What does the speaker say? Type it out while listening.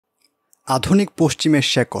আধুনিক পশ্চিমের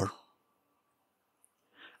শেকড়।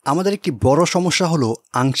 আমাদের একটি বড় সমস্যা হলো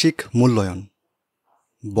আংশিক মূল্যায়ন।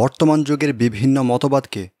 বর্তমান যুগের বিভিন্ন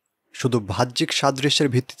মতবাদকে শুধু বাহ্যিক সাদৃশ্যের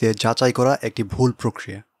ভিত্তিতে যাচাই করা একটি ভুল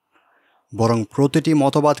প্রক্রিয়া, বরং প্রতিটি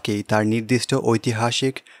মতবাদকেই তার নির্দিষ্ট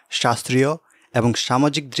ঐতিহাসিক, শাস্ত্রীয় এবং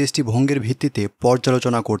সামাজিক দৃষ্টিভঙ্গির ভিত্তিতে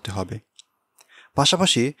পর্যালোচনা করতে হবে।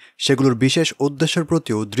 পাশাপাশি সেগুলোর বিশেষ উদ্দেশ্যের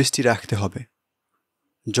প্রতিও দৃষ্টি রাখতে হবে।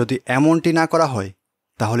 যদি এমনটি না করা হয়,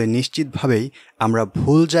 তাহলে নিশ্চিতভাবেই আমরা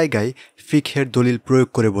ভুল জায়গায় ফিকহের দলিল প্রয়োগ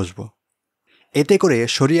করে বসব। এতে করে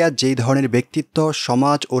শরিয়াত যেই ধরনের ব্যক্তিত্ব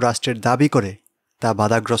সমাজ ও রাষ্ট্রের দাবি করে তা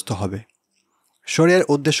বাধাগ্রস্ত হবে, শরিয়ার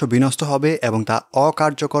উদ্দেশ্য বিনষ্ট হবে এবং তা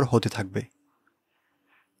অকার্যকর হতে থাকবে।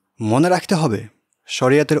 মনে রাখতে হবে,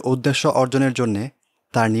 শরিয়াতের উদ্দেশ্য অর্জনের জন্যে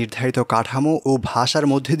তার নির্ধারিত কাঠামো ও ভাষার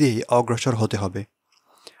মধ্যে দিয়েই অগ্রসর হতে হবে।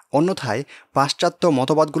 অন্যথায় পাশ্চাত্য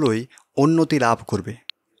মতবাদগুলোই উন্নতি লাভ করবে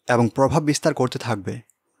এবং প্রভাব বিস্তার করতে থাকবে।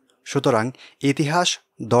 সুতরাং ইতিহাস,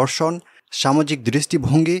 দর্শন, সামাজিক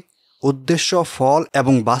দৃষ্টিভঙ্গি, উদ্দেশ্য, ফল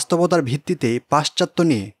এবং বাস্তবতার ভিত্তিতে পাশ্চাত্য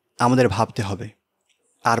নিয়ে আমাদের ভাবতে হবে।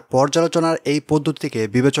 আর পর্যালোচনার এই পদ্ধতিকে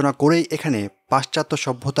বিবেচনা করেই এখানে পাশ্চাত্য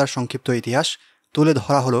সভ্যতার সংক্ষিপ্ত ইতিহাস তুলে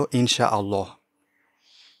ধরা হলো ইনশাআল্লাহ।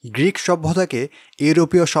 গ্রিক সভ্যতাকে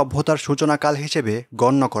ইউরোপীয় সভ্যতার সূচনাকাল হিসেবে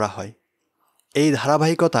গণ্য করা হয়। এই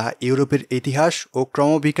ধারাবাহিকতা ইউরোপের ইতিহাস ও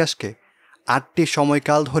ক্রমবিকাশকে 8টি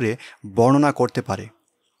সময়কাল ধরে বর্ণনা করতে পারে: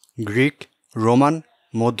 গ্রিক, রোমান,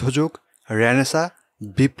 মধ্যযুগ, রেনেসাঁ,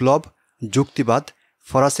 বিপ্লব, যুক্তিবাদ,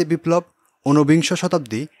 ফরাসি বিপ্লব, ঊনবিংশ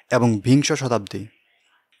শতাব্দী এবং বিংশ শতাব্দী।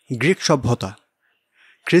 গ্রিক সভ্যতা।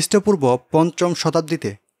 খ্রিস্টপূর্ব 5ম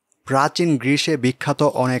শতাব্দীতে প্রাচীন গ্রিসে বিখ্যাত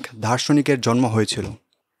অনেক দার্শনিকের জন্ম হয়েছিল।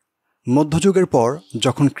 মধ্যযুগের পর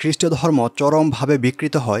যখন খ্রিস্ট ধর্ম চরমভাবে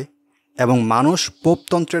বিকৃত হয় এবং মানুষ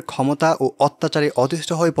পোপতন্ত্রের ক্ষমতা ও অত্যাচারে অতিষ্ঠ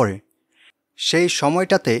হয়ে পড়ে, সেই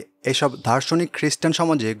সময়টাতে এসব দার্শনিক খ্রিস্টান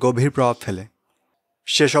সমাজে গভীর প্রভাব ফেলে।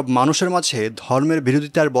 সেসব মানুষের মাঝে ধর্মের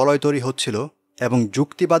বিরোধিতার বলয় তৈরি হচ্ছিল এবং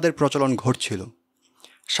যুক্তিবাদের প্রচলন ঘটছিল।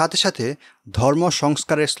 সাথে সাথে ধর্ম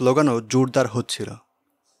সংস্কারের স্লোগানও জোরদার হচ্ছিল।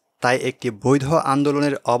 তাই একটি বৈধ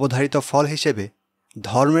আন্দোলনের অবধারিত ফল হিসেবে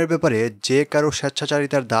ধর্মের ব্যাপারে যে কারো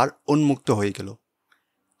স্বেচ্ছাচারিতার দ্বার উন্মুক্ত হয়ে গেল।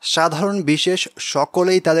 সাধারণ বিশেষ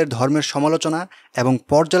সকলেই তাদের ধর্মের সমালোচনা এবং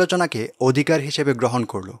পর্যালোচনাকে অধিকার হিসেবে গ্রহণ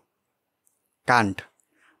করল। কান্ট,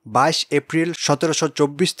 22 এপ্রিল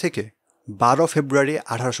 1724 থেকে 12 ফেব্রুয়ারি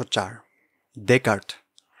 1804। ডেকার্ত,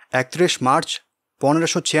 31 মার্চ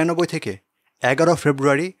 1596 থেকে 11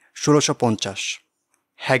 ফেব্রুয়ারি 1650।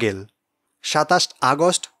 হেগেল, 27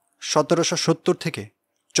 আগস্ট 1770 থেকে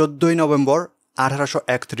 14 নভেম্বর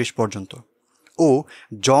 1831 পর্যন্ত। ও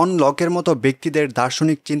জন লকের মতো ব্যক্তিদের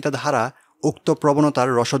দার্শনিক চিন্তাধারা উক্ত প্রবণতার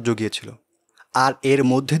রসদ জুগিয়েছিল, আর এর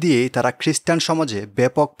মধ্যে দিয়েই তারা খ্রিস্টান সমাজে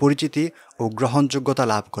ব্যাপক পরিচিতি ও গ্রহণযোগ্যতা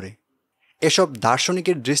লাভ করে। এসব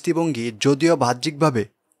দার্শনিকের দৃষ্টিভঙ্গি যদিও বাহ্যিকভাবে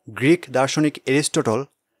গ্রিক দার্শনিক এরিস্টটল,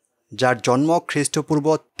 যার জন্ম খ্রিস্টপূর্ব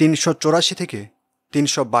 384 থেকে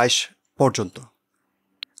 322 পর্যন্ত,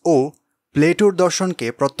 ও প্লেটোর দর্শনকে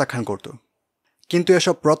প্রত্যাখ্যান করত, কিন্তু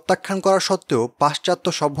এসব প্রত্যাখ্যান করা সত্ত্বেও পাশ্চাত্য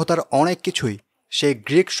সভ্যতার অনেক কিছুই সেই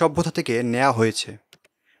গ্রিক সভ্যতা থেকে নেওয়া হয়েছে।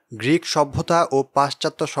 গ্রিক সভ্যতা ও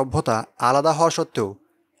পাশ্চাত্য সভ্যতা আলাদা হওয়া সত্ত্বেও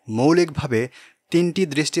মৌলিকভাবে 3টি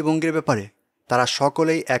দৃষ্টিভঙ্গির ব্যাপারে তারা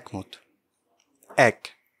সকলেই একমত। 1.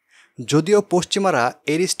 যদিও পশ্চিমারা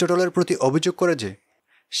এরিস্টটলের প্রতি অভিযোগ করে যে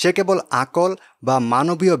সে কেবল আকল বা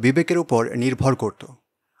মানবীয় বিবেকের উপর নির্ভর করত,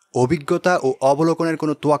 অভিজ্ঞতা ও অবলোকনের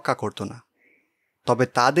কোনো তোয়াক্কা করত না, তবে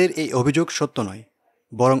তাদের এই অভিযোগ সত্য নয়,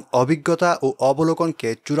 বরং অভিজ্ঞতা ও অবলোকনকে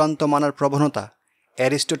চূড়ান্ত মানার প্রবণতা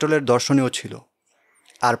অ্যারিস্টটলের দর্শনেও ছিল।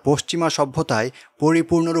 আর পশ্চিমা সভ্যতায়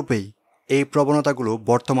পরিপূর্ণরূপেই এই প্রবণতাগুলো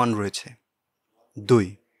বর্তমান রয়েছে। 2.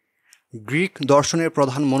 গ্রিক দর্শনের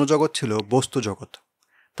প্রধান মনোজগৎ ছিল বস্তুজগৎ।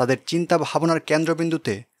 তাদের চিন্তা ভাবনার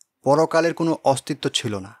কেন্দ্রবিন্দুতে পরকালের কোনো অস্তিত্ব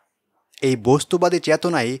ছিল না। এই বস্তুবাদী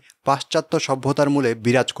চেতনাই পাশ্চাত্য সভ্যতার মূলে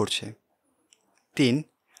বিরাজ করছে। 3.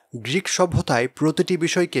 গ্রিক সভ্যতায় প্রতিটি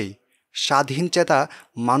বিষয়কেই স্বাধীন চেতা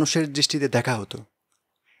মানুষের দৃষ্টিতে দেখা হতো।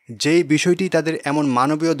 যেই বিষয়টি তাদের এমন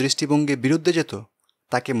মানবীয় দৃষ্টিভঙ্গির বিরুদ্ধে যেত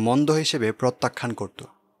তাকে মন্দ হিসেবে প্রত্যাখ্যান করত।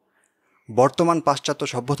 বর্তমান পাশ্চাত্য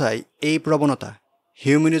সভ্যতায় এই প্রবণতা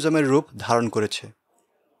হিউম্যানিজমের রূপ ধারণ করেছে।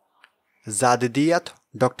 জাদিদিয়াত,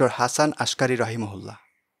 ডক্টর হাসান আশকারি রহিমহুল্লাহ,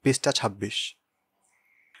 পৃষ্ঠা 26।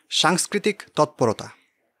 সাংস্কৃতিক তৎপরতা।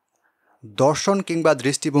 দর্শন কিংবা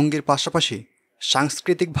দৃষ্টিভঙ্গির পাশাপাশি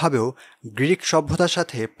সাংস্কৃতিকভাবেও গ্রিক সভ্যতার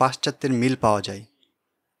সাথে পাশ্চাত্যের মিল পাওয়া যায়।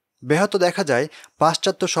 ব্যাহত দেখা যায়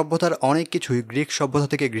পাশ্চাত্য সভ্যতার অনেক কিছুই গ্রিক সভ্যতা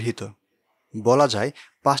থেকে গৃহীত। বলা যায়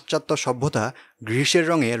পাশ্চাত্য সভ্যতা গ্রীসের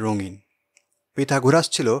রঙে রঙিন। পিথাগোরাস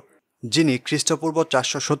ছিল, যিনি খ্রিস্টপূর্ব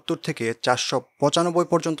 470 থেকে 495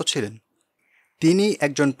 পর্যন্ত ছিলেন। তিনি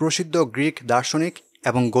একজন প্রসিদ্ধ গ্রিক দার্শনিক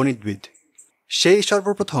এবং গণিতবিদ। সেই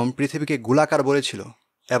সর্বপ্রথম পৃথিবীকে গোলাকার বলেছিল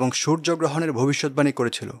এবং সূর্যগ্রহণের ভবিষ্যৎবাণী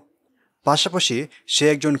করেছিল। পাশাপাশি সে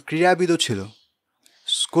একজন ক্রীড়াবিদও ছিল।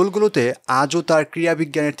 স্কুলগুলোতে আজও তার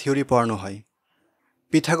ক্রীড়াবিজ্ঞানের থিওরি পড়ানো হয়।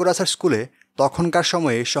 পিথাগোরাসের স্কুলে তখনকার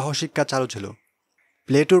সময়ে সহশিক্ষা চালু ছিল।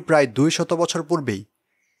 প্লেটোর প্রায় 200 বছর পূর্বেই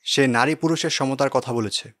সে নারী পুরুষের সমতার কথা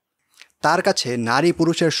বলেছে। তার কাছে নারী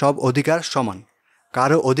পুরুষের সব অধিকার সমান,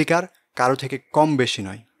 কারো অধিকার কারো থেকে কম বেশি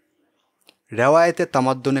নয়। রেওয়ায়েতে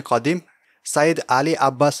তামাদ্দুনে কদিম, সাইদ আলী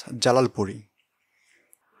আব্বাস জালালপুরি।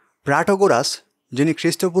 প্রাটোগোরাস, যিনি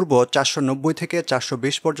খ্রিস্টপূর্ব 490 থেকে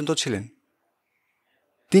 420 পর্যন্ত ছিলেন,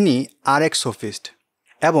 তিনি আরেক সোফিস্ট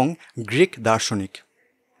এবং গ্রিক দার্শনিক।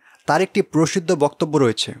 তার একটি প্রসিদ্ধ বক্তব্য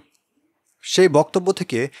রয়েছে। সেই বক্তব্য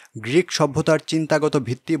থেকে গ্রিক সভ্যতার চিন্তাগত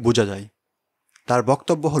ভিত্তি বোঝা যায়। তার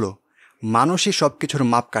বক্তব্য হল, মানুষই সব কিছুর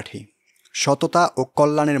মাপকাঠি। সততা ও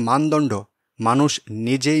কল্যাণের মানদণ্ড মানুষ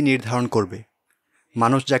নিজেই নির্ধারণ করবে।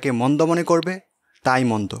 মানুষ যাকে মন্দ মনে করবে তাই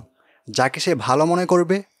মন্দ, যাকে সে ভালো মনে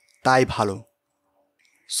করবে তাই ভালো।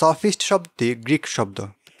 সফিস্ট শব্দটি গ্রিক শব্দ।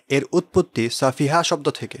 এর উৎপত্তি সফিহা শব্দ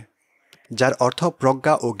থেকে, যার অর্থ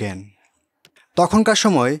প্রজ্ঞা ও জ্ঞান। তখনকার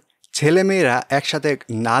সময় ছেলেমেয়েরা একসাথে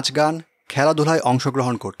নাচ গান খেলাধুলায়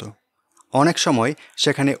অংশগ্রহণ করত। অনেক সময়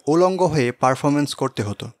সেখানে উলঙ্গ হয়ে পারফরমেন্স করতে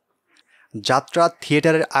হতো। যাত্রা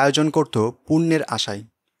থিয়েটারের আয়োজন করত পুণ্যের আশায়।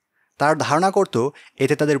 তার ধারণা করত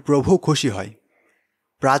এতে তাদের প্রভু খুশি হয়।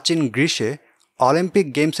 প্রাচীন গ্রীসে অলিম্পিক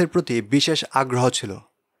গেমসের প্রতি বিশেষ আগ্রহ ছিল।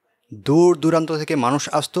 দূর দূরান্ত থেকে মানুষ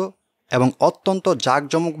আসত এবং অত্যন্ত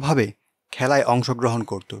জাঁকজমকভাবে খেলায় অংশগ্রহণ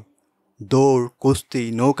করত। দৌড়, কুস্তি,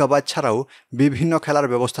 নৌকাবাজ ছাড়াও বিভিন্ন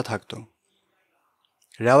খেলার ব্যবস্থা থাকত।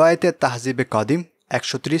 রেওয়ায়েতে তাহজিবে কদিম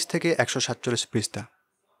 130 থেকে 147 পৃষ্ঠা।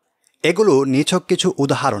 এগুলো নিছক কিছু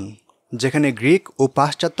উদাহরণ যেখানে গ্রিক ও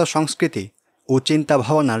পাশ্চাত্য সংস্কৃতি ও চিন্তা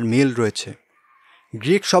ভাবনার মিল রয়েছে।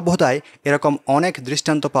 গ্রিক সভ্যতায় এরকম অনেক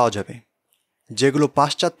দৃষ্টান্ত পাওয়া যাবে, যেগুলো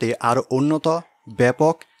পাশ্চাত্যে আরও উন্নত,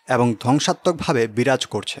 ব্যাপক এবং ধ্বংসাত্মকভাবে বিরাজ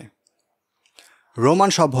করছে। রোমান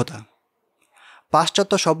সভ্যতা।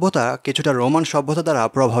 পাশ্চাত্য সভ্যতা কিছুটা রোমান সভ্যতা দ্বারা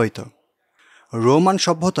প্রভাবিত। রোমান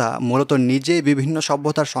সভ্যতা মূলত নিজেই বিভিন্ন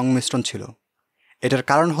সভ্যতার সংমিশ্রণ ছিল। এটার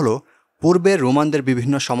কারণ হলো, পূর্বে রোমানদের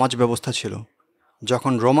বিভিন্ন সমাজ ব্যবস্থা ছিল।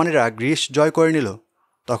 যখন রোমানেরা গ্রিস জয় করে নিল,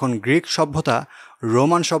 তখন গ্রিক সভ্যতা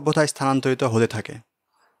রোমান সভ্যতায় স্থানান্তরিত হতে থাকে।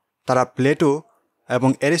 তারা প্লেটো এবং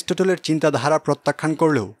অ্যারিস্টটলের চিন্তাধারা প্রত্যাখ্যান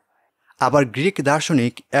করলেও আবার গ্রিক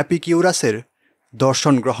দার্শনিক এপিকিউরাসের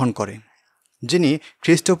দর্শন গ্রহণ করে, যিনি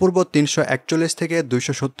খ্রিস্টপূর্ব 341 থেকে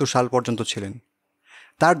 270 সাল পর্যন্ত ছিলেন।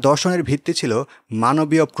 তার দর্শনের ভিত্তি ছিল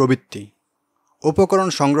মানবীয় প্রবৃত্তি, উপকরণ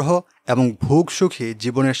সংগ্রহ এবং ভোগসুখী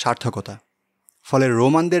জীবনের সার্থকতা। ফলে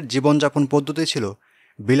রোমানদের জীবনযাপন পদ্ধতি ছিল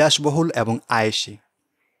বিলাসবহুল এবং আয়েসী।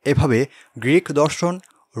 এভাবে গ্রিক দর্শন,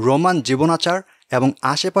 রোমান জীবনাচার এবং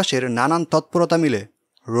আশেপাশের নানান তৎপরতা মিলে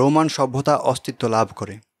রোমান সভ্যতা অস্তিত্ব লাভ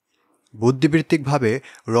করে। বুদ্ধিবৃত্তিকভাবে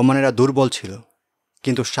রোমানেরা দুর্বল ছিল,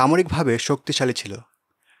 কিন্তু সামরিকভাবে শক্তিশালী ছিল।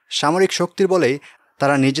 সামরিক শক্তির বলেই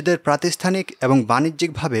তারা নিজেদের প্রাতিষ্ঠানিক এবং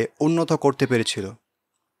বাণিজ্যিকভাবে উন্নত করতে পেরেছিল।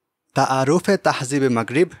 তাআরুফে তাহজিবে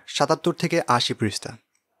মাগরিব 77 থেকে 80 পৃষ্ঠা।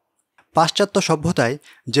 পাশ্চাত্য সভ্যতায়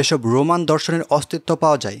যেসব রোমান দর্শনের অস্তিত্ব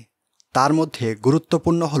পাওয়া যায়, তার মধ্যে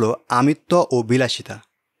গুরুত্বপূর্ণ হল আমিত্ব ও বিলাসিতা।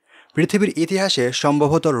 পৃথিবীর ইতিহাসে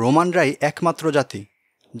সম্ভবত রোমানরাই একমাত্র জাতি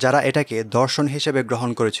যারা এটাকে দর্শন হিসেবে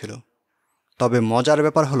গ্রহণ করেছিল। তবে মজার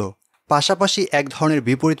ব্যাপার হলো, পাশাপাশি এক ধরনের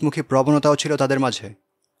বিপরীতমুখী প্রবণতাও ছিল তাদের মাঝে,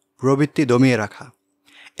 প্রবৃত্তি দমিয়ে রাখা।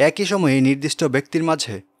 একই সময়ে নির্দিষ্ট ব্যক্তির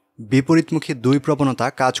মাঝে বিপরীতমুখী দুই প্রবণতা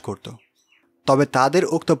কাজ করত। তবে তাদের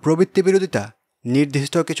উক্ত প্রবৃত্তি বিরোধিতা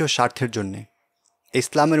নির্দিষ্ট কিছু স্বার্থের জন্যে।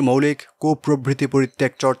 ইসলামের মৌলিক কুপ্রবৃত্তি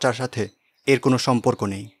পরিত্যাগ চর্চার সাথে এর কোনো সম্পর্ক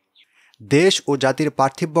নেই। দেশ ও জাতির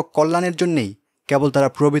পার্থিব কল্যাণের জন্যেই কেবল তারা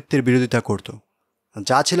প্রবৃত্তির বিরোধিতা করত,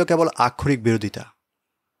 যা ছিল কেবল আক্ষরিক বিরোধিতা।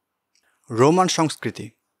 রোমান সংস্কৃতি।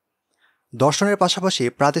 দর্শনের পাশাপাশি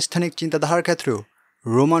প্রাতিষ্ঠানিক চিন্তাধারার ক্ষেত্রেও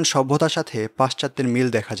রোমান সভ্যতার সাথে পাশ্চাত্যের মিল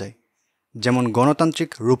দেখা যায়। যেমন গণতান্ত্রিক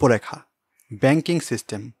রূপরেখা, ব্যাংকিং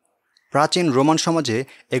সিস্টেম। প্রাচীন রোমান সমাজে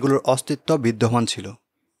এগুলোর অস্তিত্ব বিদ্যমান ছিল।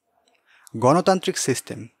 গণতান্ত্রিক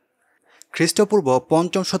সিস্টেম। খ্রিস্টপূর্ব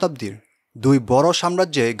 5ম শতাব্দীর দুই বড়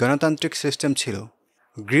সাম্রাজ্যে গণতান্ত্রিক সিস্টেম ছিল।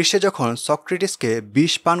 গ্রীসে যখন সক্রেটিসকে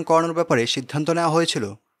বিষ পান করানোর ব্যাপারে সিদ্ধান্ত নেওয়া হয়েছিল,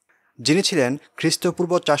 যিনি ছিলেন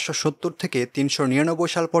খ্রিস্টপূর্ব 470 থেকে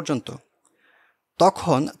 399 সাল পর্যন্ত,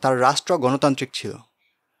 তখন তার রাষ্ট্র গণতান্ত্রিক ছিল।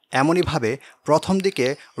 এমনইভাবে প্রথম দিকে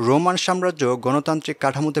রোমান সাম্রাজ্য গণতান্ত্রিক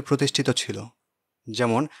কাঠামোতে প্রতিষ্ঠিত ছিল।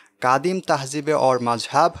 যেমন কাদিম তাহজিবে অর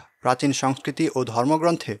মাযহাব, প্রাচীন সংস্কৃতি ও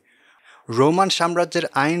ধর্মগ্রন্থে রোমান সাম্রাজ্যের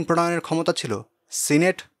আইন প্রণয়নের ক্ষমতা ছিল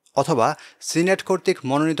সিনেট অথবা সিনেট কর্তৃক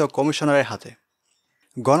মনোনীত কমিশনারের হাতে।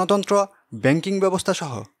 গণতন্ত্র ব্যাংকিং ব্যবস্থা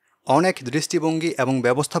সহ অনেক দৃষ্টিভঙ্গি এবং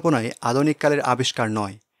ব্যবস্থাপনায় আধুনিককালের আবিষ্কার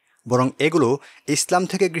নয়, বরং এগুলো ইসলাম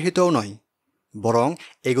থেকে গৃহীতও নয়, বরং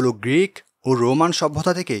এগুলো গ্রিক ও রোমান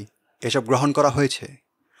সভ্যতা থেকেই এসব গ্রহণ করা হয়েছে।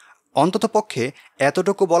 অন্ততপক্ষে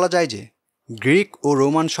এতটুকু বলা যায় যে গ্রিক ও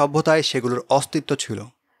রোমান সভ্যতায় সেগুলোর অস্তিত্ব ছিল,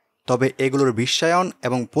 তবে এগুলোর বিশ্বায়ন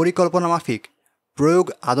এবং পরিকল্পনা মাফিক প্রয়োগ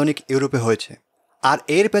আধুনিক ইউরোপে হয়েছে। আর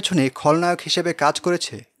এর পেছনে খলনায়ক হিসেবে কাজ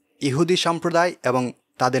করেছে ইহুদি সম্প্রদায় এবং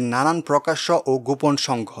তাদের নানান প্রকাশ্য ও গোপন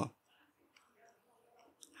সংঘ।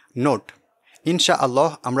 নোট: ইনশাআল্লাহ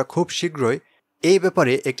আমরা খুব শীঘ্রই এই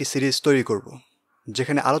ব্যাপারে একটি সিরিজ তৈরি করব,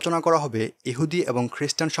 যেখানে আলোচনা করা হবে ইহুদি এবং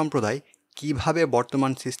খ্রিস্টান সম্প্রদায় কিভাবে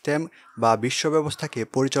বর্তমান সিস্টেম বা বিশ্বব্যবস্থাকে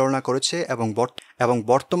পরিচালনা করেছে এবং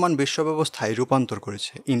বর্তমান বিশ্বব্যবস্থায় রূপান্তর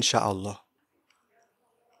করেছে ইনশাআল্লাহ।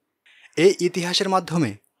 এই ইতিহাসের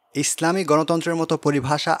মাধ্যমে ইসলামী গণতন্ত্রের মতো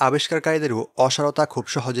পরিভাষা আবিষ্কারকারীদেরও অসারতা খুব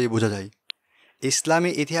সহজেই বোঝা যায়।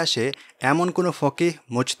 ইসলামী ইতিহাসে এমন কোনো ফকিহ,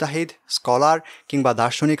 মুজতাহিদ, স্কলার কিংবা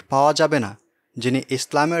দার্শনিক পাওয়া যাবে না যিনি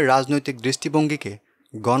ইসলামের রাজনৈতিক দৃষ্টিভঙ্গিকে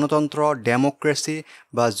গণতন্ত্র, ডেমোক্রেসি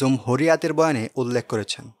বা জুমহুরিয়াতের বয়ানে উল্লেখ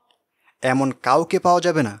করেছেন। এমন কাউকে পাওয়া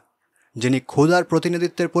যাবে না যিনি ক্ষুধার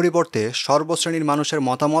প্রতিনিধিত্বের পরিবর্তে সর্বশ্রেণীর মানুষের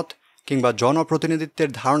মতামত কিংবা জনপ্রতিনিধিত্বের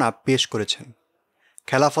ধারণা পেশ করেছেন।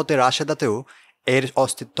 খেলাফতে রাশেদাতেও এর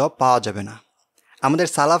অস্তিত্ব পাওয়া যাবে না। আমাদের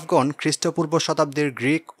সালাফগণ খ্রিস্টপূর্ব শতাব্দীর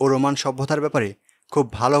গ্রিক ও রোমান সভ্যতার ব্যাপারে খুব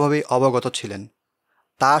ভালোভাবেই অবগত ছিলেন।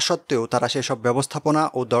 তা সত্ত্বেও তারা সেসব ব্যবস্থাপনা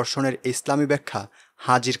ও দর্শনের ইসলামী ব্যাখ্যা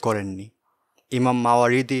হাজির করেননি। ইমাম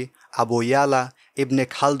মাওয়ারিদি, আবু ইয়ালা, ইবনে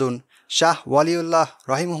খালদুন, শাহ ওয়ালিউল্লাহ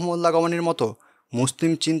রহিমহুল্লাহ গমানির মতো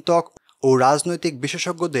মুসলিম চিন্তক ও রাজনৈতিক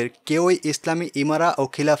বিশেষজ্ঞদের কেউই ইসলামী ইমারা ও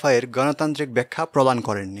খিলাফায়ের গণতান্ত্রিক ব্যাখ্যা প্রদান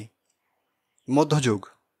করেননি। মধ্যযুগ: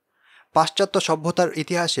 পাশ্চাত্য সভ্যতার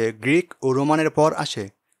ইতিহাসে গ্রিক ও রোমানের পর আসে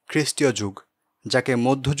খ্রিস্টীয় যুগ, যাকে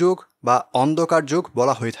মধ্যযুগ বা অন্ধকার যুগ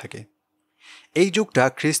বলা হয়ে থাকে। এই যুগটা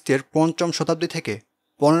খ্রিস্টের ৫ম শতাব্দী থেকে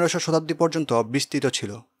 ১৫শ শতাব্দী পর্যন্ত বিস্তৃত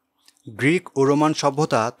ছিল। গ্রিক ও রোমান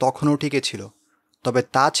সভ্যতা তখনও টিকে ছিল, তবে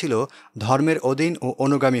তা ছিল ধর্মের অধীন ও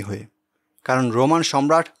অনুগামী হয়ে, কারণ রোমান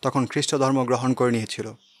সম্রাট তখন খ্রিস্ট ধর্ম গ্রহণ করে নিয়েছিল।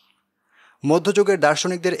 মধ্যযুগের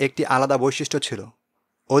দার্শনিকদের একটি আলাদা বৈশিষ্ট্য ছিল: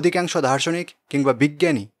 অধিকাংশ দার্শনিক কিংবা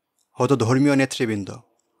বিজ্ঞানী হতো ধর্মীয় নেতৃবৃন্দ।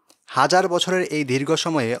 হাজার বছরের এই দীর্ঘ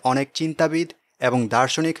সময়ে অনেক চিন্তাবিদ এবং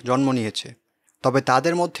দার্শনিক জন্ম নিয়েছে, তবে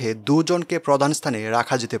তাদের মধ্যে দুজনকে প্রধান স্থানে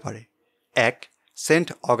রাখা যেতে পারে: ১. Saint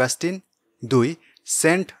Augustine, ২.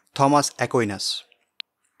 Saint Thomas Aquinas.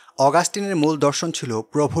 অগাস্টিনের মূল দর্শন ছিল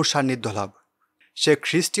প্রভুর সান্নিধ্য লাভ। সে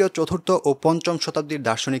খ্রিস্টীয় ৪র্থ ও ৫ম শতাব্দীর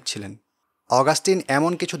দার্শনিক ছিলেন। অগাস্টিন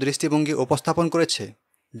এমন কিছু দৃষ্টিভঙ্গি উপস্থাপন করেছে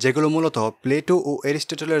যেগুলো মূলত প্লেটো ও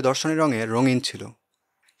অ্যারিস্টটলের দর্শনের রঙে রঙিন ছিল।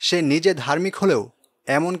 সে নিজে ধার্মিক হলেও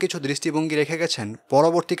এমন কিছু দৃষ্টিভঙ্গি রেখে গেছেন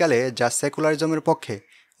পরবর্তীকালে যা সেকুলারিজমের পক্ষে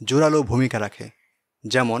জোরালো ভূমিকা রাখে,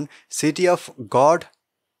 যেমন সিটি অফ গড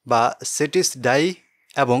বা সিটিস ডাই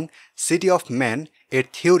এবং সিটি অফ ম্যান এর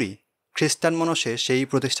থিওরি খ্রিস্টান মনসে সেই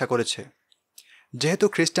প্রতিষ্ঠা করেছে। যেহেতু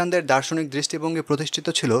খ্রিস্টানদের দার্শনিক দৃষ্টিভঙ্গি প্রতিষ্ঠিত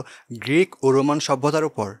ছিল গ্রিক ও রোমান সভ্যতার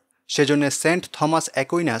উপর, সেজন্য সেন্ট থমাস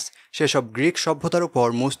অ্যাকুইনাস সেসব গ্রিক সভ্যতার উপর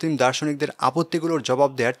মুসলিম দার্শনিকদের আপত্তিগুলোর জবাব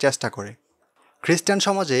দেওয়ার চেষ্টা করে। খ্রিস্টান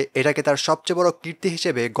সমাজে এটাকে তার সবচেয়ে বড় কীর্তি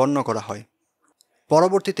হিসেবে গণ্য করা হয়।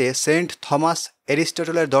 পরবর্তীতে সেন্ট থমাস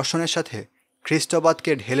অ্যারিস্টটলের দর্শনের সাথে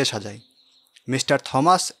খ্রিস্টবাদকে ঢেলে সাজায়। মিস্টার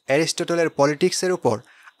থমাস অ্যারিস্টটলের পলিটিক্সের উপর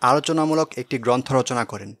আলোচনামূলক একটি গ্রন্থ রচনা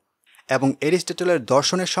করেন এবং অ্যারিস্টটলের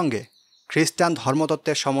দর্শনের সঙ্গে খ্রিস্টান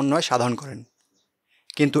ধর্মতত্ত্বের সমন্বয় সাধন করেন।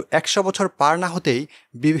 কিন্তু ১০০ বছর পার না হতেই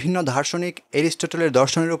বিভিন্ন দার্শনিক অ্যারিস্টটলের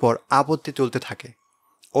দর্শনের উপর আপত্তি তুলতে থাকে।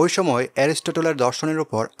 ওই সময় অ্যারিস্টটলের দর্শনের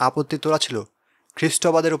উপর আপত্তি তোলা ছিল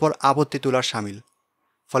খ্রিস্টবাদের উপর আপত্তি তোলার সামিল।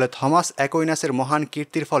 ফলে থমাস অ্যাকুইনাসের মহান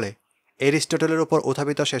কীর্তির ফলে অ্যারিস্টটলের উপর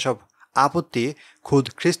উত্থাপিত সেসব আপত্তি খুদ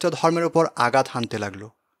খ্রিস্ট ধর্মের উপর আঘাত হানতে লাগল।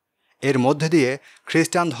 এর মধ্যে দিয়ে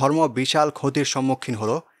খ্রিস্টান ধর্ম বিশাল ক্ষতির সম্মুখীন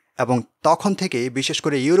হলো এবং তখন থেকেই বিশেষ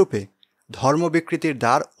করে ইউরোপে ধর্ম বিকৃতির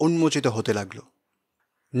দ্বার উন্মোচিত হতে লাগল।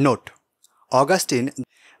 নোট: অগাস্টিন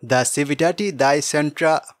দ্য সিভিটাটি দাই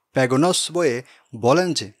সেন্ট্রা প্যাগোনস বইয়ে বলেন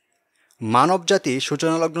যে মানবজাতি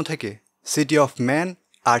সূচনালগ্ন থেকে city of man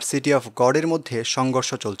R city of গডের মধ্যে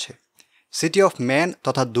সংঘর্ষ চলছে। সিটি অফ ম্যান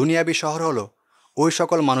তথা দুনিয়াবি শহর হলো ওই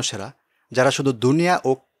সকল মানুষেরা যারা শুধু দুনিয়া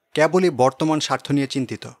ও কেবলই বর্তমান স্বার্থ নিয়ে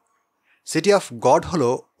চিন্তিত। সিটি অফ গড হলো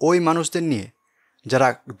ওই মানুষদের নিয়ে যারা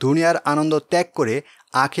দুনিয়ার আনন্দ ত্যাগ করে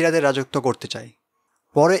আখিরাতের রাজত্ব করতে চায়।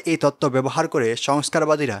 পরে এই তত্ত্ব ব্যবহার করে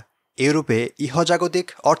সংস্কারবাদীরা ইউরোপে ইহজাগতিক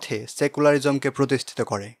অর্থে সেকুলারিজমকে প্রতিষ্ঠিত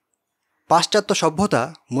করে। পাশ্চাত্য সভ্যতা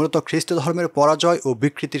মূলত খ্রিস্ট ধর্মের পরাজয় ও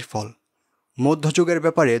বিকৃতির ফল। মধ্যযুগের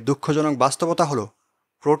ব্যাপারে দুঃখজনক বাস্তবতা হল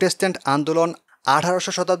প্রোটেস্ট্যান্ট আন্দোলন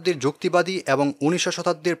 ১৮০০ শতাব্দীর যুক্তিবাদী এবং ১৯০০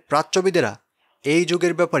 শতাব্দীর প্রাচ্যবিদেরা এই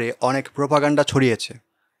যুগের ব্যাপারে অনেক প্রোপাগান্ডা ছড়িয়েছে।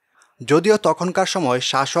 যদিও তখনকার সময়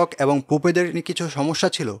শাসক এবং পুপেদের কিছু সমস্যা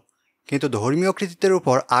ছিল, কিন্তু ধর্মীয় কৃতিত্বের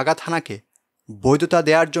উপর আঘাত হানাকে বৈধতা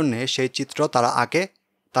দেওয়ার জন্যে সেই চিত্র তারা আঁকে,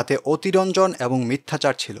 তাতে অতিরঞ্জন এবং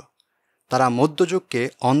মিথ্যাচার ছিল। তারা মধ্যযুগকে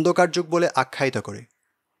অন্ধকার যুগ বলে আখ্যায়িত করে।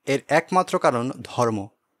 এর একমাত্র কারণ ধর্ম,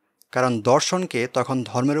 কারণ দর্শনকে তখন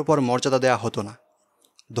ধর্মের উপর মর্যাদা দেওয়া হতো না।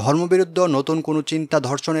 ধর্মবিরুদ্ধ নতুন কোনো চিন্তা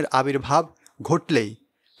দর্শনের আবির্ভাব ঘটলেই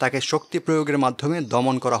তাকে শক্তি প্রয়োগের মাধ্যমে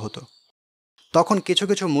দমন করা হতো। তখন কিছু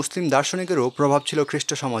কিছু মুসলিম দার্শনিকেরও প্রভাব ছিল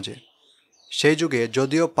খ্রিস্ট সমাজে। সেই যুগে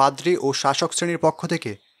যদিও পাদ্রী ও শাসক শ্রেণীর পক্ষ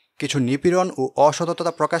থেকে কিছু নিপীড়ন ও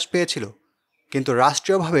অসততা প্রকাশ পেয়েছিল, কিন্তু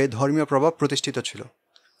রাষ্ট্রীয়ভাবে ধর্মীয় প্রভাব প্রতিষ্ঠিত ছিল।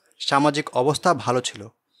 সামাজিক অবস্থা ভালো ছিল।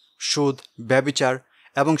 সুদ, ব্যভিচার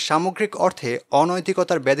এবং সামগ্রিক অর্থে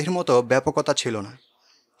অনৈতিকতার ব্যাধির মতো ব্যাপকতা ছিল না।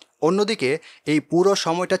 অন্যদিকে এই পুরো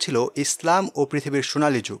সময়টা ছিল ইসলাম ও পৃথিবীর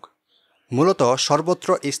সোনালী যুগ। মূলত সর্বত্র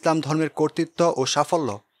ইসলাম ধর্মের কর্তৃত্ব ও সাফল্য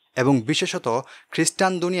এবং বিশেষত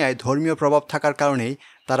খ্রিস্টান দুনিয়ায় ধর্মীয় প্রভাব থাকার কারণেই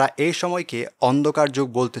তারা এই সময়কে অন্ধকার যুগ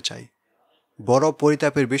বলতে চায়। বড়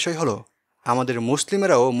পরিতাপের বিষয় হলো, আমাদের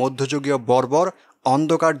মুসলিমেরাও মধ্যযুগীয় বর্বর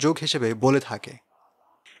অন্ধকার যুগ হিসেবে বলে থাকে।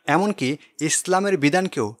 এমনকি ইসলামের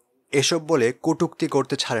বিধানকেও এসব বলে কটূক্তি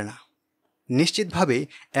করতে ছাড়ে না। নিশ্চিতভাবেই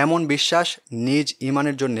এমন বিশ্বাস নিজ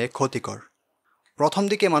ঈমানের জন্য ক্ষতিকর। প্রথম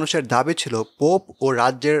দিকে মানুষের দাবি ছিল পোপ ও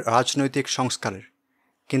রাজ্যের রাজনৈতিক সংস্কারের,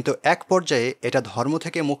 কিন্তু এক পর্যায়ে এটা ধর্ম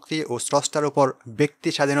থেকে মুক্তি ও স্রষ্টার উপর ব্যক্তি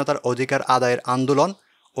স্বাধীনতার অধিকার আদায়ের আন্দোলন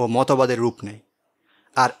ও মতবাদের রূপ নেয়।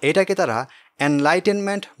 আর এটাকে তারা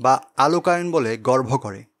এনলাইটেনমেন্ট বা আলোকায়ন বলে গর্ব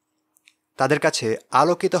করে। তাদের কাছে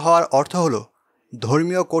আলোকিত হওয়ার অর্থ হল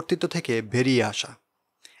ধর্মীয় কর্তৃত্ব থেকে বেরিয়ে আসা।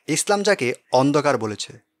 ইসলাম যাকে অন্ধকার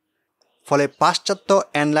বলেছে। ফলে পাশ্চাত্য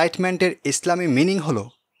এনলাইটমেন্টের ইসলামী মিনিং হল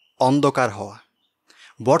অন্ধকার হওয়া।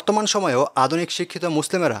 বর্তমান সময়েও আধুনিক শিক্ষিত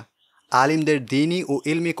মুসলিমেরা আলিমদের দ্বীনি ও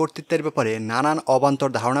ইলমি কর্তৃত্বের ব্যাপারে নানান অবান্তর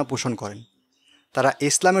ধারণা পোষণ করেন। তারা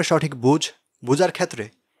ইসলামের সঠিক বুঝার ক্ষেত্রে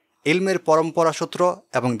ইলমের পরম্পরা সূত্র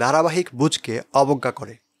এবং ধারাবাহিক বুঝকে অবজ্ঞা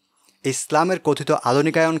করে। ইসলামের কথিত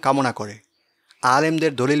আধুনিকায়ন কামনা করে।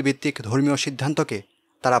 আলেমদের দলিল ভিত্তিক ধর্মীয় সিদ্ধান্তকে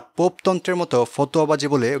তারা পোপতন্ত্রের মতো ফতোয়াবাজি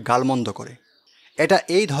বলে গালমন্দ করে। এটা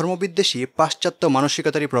এই ধর্মবিদ্বেষী পাশ্চাত্য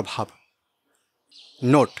মানসিকতারই প্রভাব।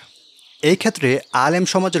 নোট: এই ক্ষেত্রে আলেম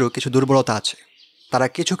সমাজেরও কিছু দুর্বলতা আছে। তারা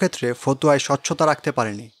কিছু ক্ষেত্রে ফতোয়ায় স্বচ্ছতা রাখতে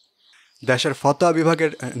পারেনি। দেশের ফতোয়া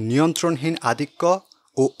বিভাগের নিয়ন্ত্রণহীন আধিক্য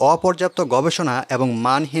ও অপর্যাপ্ত গবেষণা এবং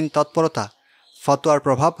মানহীন তৎপরতা ফতোয়ার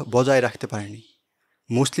প্রভাব বজায় রাখতে পারেনি।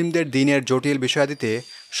 মুসলিমদের দ্বীনের জটিল বিষয়াদিতে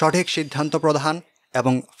সঠিক সিদ্ধান্ত প্রদান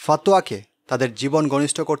এবং ফতোয়াকে তাদের জীবন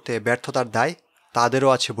ঘনিষ্ঠ করতে ব্যর্থতার দায়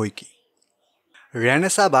তাদেরও আছে বৈকি।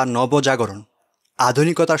 রেনেসাঁ বা নবজাগরণ,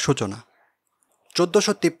 আধুনিকতার সূচনা।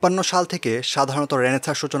 1453 সাল থেকে সাধারণত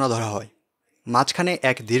রেনেসাঁর সূচনা ধরা হয়। মাঝখানে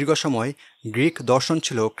এক দীর্ঘ সময় গ্রিক দর্শন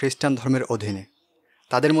ছিল খ্রিস্টান ধর্মের অধীনে।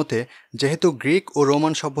 তাদের মতে, যেহেতু গ্রিক ও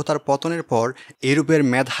রোমান সভ্যতার পতনের পর ইউরোপের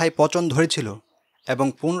মেধায় পচন ধরেছিল এবং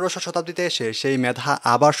 1500 শতাব্দীতে এসে সেই মেধা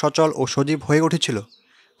আবার সচল ও সজীব হয়ে উঠেছিল,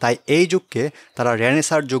 তাই এই যুগকে তারা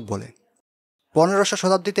রেনেসাঁর যুগ বলে। 1500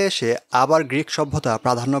 শতাব্দীতে এসে আবার গ্রিক সভ্যতা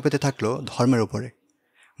প্রাধান্য পেতে থাকলো ধর্মের উপরে।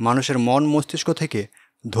 মানুষের মন মস্তিষ্ক থেকে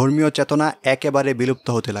ধর্মীয় চেতনা একেবারে বিলুপ্ত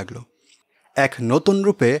হতে লাগলো। এক নতুন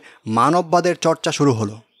রূপে মানববাদের চর্চা শুরু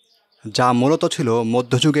হলো, যা মূলত ছিল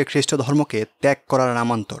মধ্যযুগে খ্রিস্ট ধর্মকে ত্যাগ করার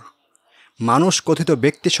নামান্তর। মানুষ কথিত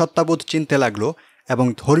ব্যক্তি সত্তাবোধ চিনতে লাগলো এবং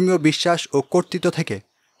ধর্মীয় বিশ্বাস ও কর্তৃত্ব থেকে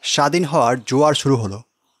স্বাধীন হওয়ার জোয়ার শুরু হলো।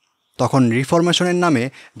 তখন রিফরমেশনের নামে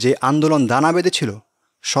যে আন্দোলন দানা বেঁধেছিল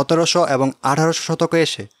 1700 এবং 1800 শতকে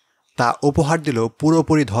এসে তা উপহার দিল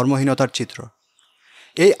পুরোপুরি ধর্মহীনতার চিত্র।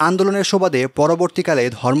 এই আন্দোলনের সুবাদে পরবর্তীকালে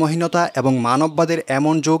ধর্মহীনতা এবং মানববাদের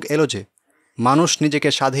এমন যুগ এলো যে মানুষ নিজেকে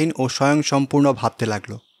স্বাধীন ও স্বয়ংসম্পূর্ণ ভাবতে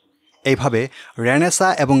লাগলো। এইভাবে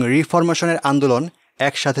রেনেসাঁ এবং রিফরমেশনের আন্দোলন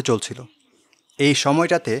একসাথে চলছিল। এই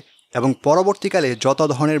সময়টাতে এবং পরবর্তীকালে যত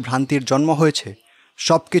ধরনের ভ্রান্তির জন্ম হয়েছে,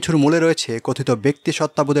 সব কিছুর মূলে রয়েছে কথিত ব্যক্তি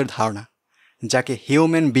সত্তাবোধের ধারণা, যাকে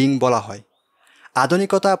হিউম্যান বিং বলা হয়।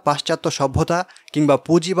 আধুনিকতা, পাশ্চাত্য সভ্যতা কিংবা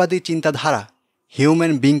পুঁজিবাদী চিন্তাধারা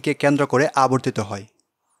হিউম্যান বিংকে কেন্দ্র করে আবর্তিত হয়।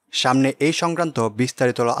 সামনে এই সংক্রান্ত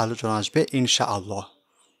বিস্তারিত আলোচনা আসবে ইনশাআল্লাহ।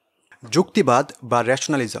 যুক্তিবাদ বা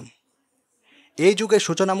রেশনালিজম। এই যুগের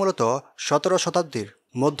সূচনা মূলত 17 শতাব্দীর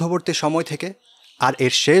মধ্যবর্তী সময় থেকে, আর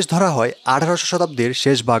এর শেষ ধরা হয় 1800 শতাব্দীর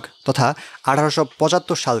শেষ ভাগ তথা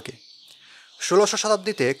 1875 সালকে। 1600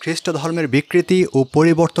 শতাব্দীতে খ্রিস্ট ধর্মের বিকৃতি ও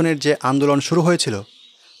পরিবর্তনের যে আন্দোলন শুরু হয়েছিল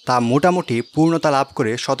তা মোটামুটি পূর্ণতা লাভ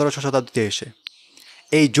করে 1700 শতাব্দীতে এসে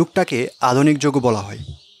এই যুগটাকে আধুনিক যুগ বলা হয়।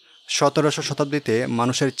 1700 শতাব্দীতে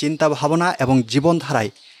মানুষের চিন্তা ভাবনা এবং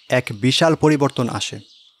জীবনধারায় এক বিশাল পরিবর্তন আসে।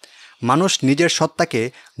 মানুষ নিজের সত্তাকে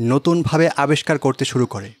নতুনভাবে আবিষ্কার করতে শুরু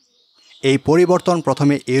করে। এই পরিবর্তন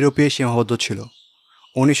প্রথমে ইউরোপে সীমাবদ্ধ ছিল।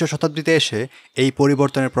 19শ শতাব্দীতে এসে এই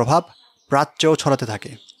পরিবর্তনের প্রভাব প্রাচ্যেও ছড়াতে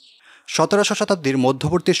থাকে। 17শ শতাব্দীর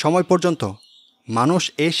মধ্যবর্তী সময় পর্যন্ত মানুষ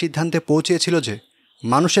এই সিদ্ধান্তে পৌঁছেছিল যে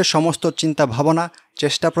মানুষের সমস্ত চিন্তা ভাবনা,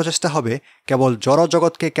 চেষ্টা প্রচেষ্টা হবে কেবল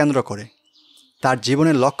জড়জগৎকে কেন্দ্র করে। তার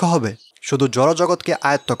জীবনের লক্ষ্য হবে শুধু জড়জগৎকে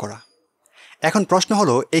আয়ত্ত করা। এখন প্রশ্ন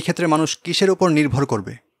হলো, এই ক্ষেত্রে মানুষ কিসের উপর নির্ভর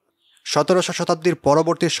করবে? 17শ শতাব্দীর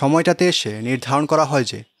পরবর্তী সময়টাতে এসে নির্ধারণ করা হয়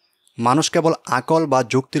যে মানুষ কেবল আকল বা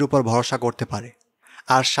যুক্তির উপর ভরসা করতে পারে,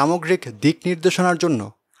 আর সামগ্রিক দিক নির্দেশনার জন্য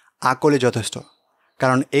আকলই যথেষ্ট,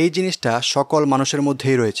 কারণ এই জিনিসটা সকল মানুষের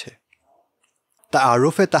মধ্যেই রয়েছে।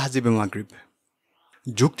 তাআরুফে তাহজিবে মাগরিব।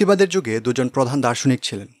 যুক্তিবাদের যুগে দুজন প্রধান দার্শনিক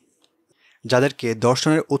ছিলেন, যাদেরকে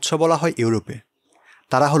দর্শনের উৎস বলা হয় ইউরোপে।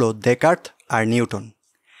 তারা হলো দেকার্ত আর নিউটন।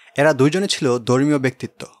 এরা দুইজনে ছিল ধর্মীয়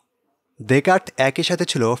ব্যক্তিত্ব। দেকার্ত একই সাথে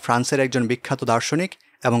ছিল ফ্রান্সের একজন বিখ্যাত দার্শনিক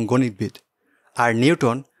এবং গণিতবিদ, আর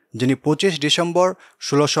নিউটন, যিনি 25 ডিসেম্বর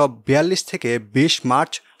 1642 থেকে 20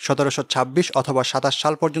 মার্চ 1726 অথবা 27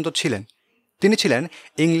 সাল পর্যন্ত ছিলেন, তিনি ছিলেন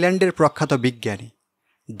ইংল্যান্ডের প্রখ্যাত বিজ্ঞানী।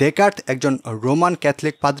 দেকার্ত একজন রোমান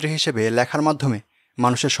ক্যাথলিক পাদ্রী হিসেবে লেখার মাধ্যমে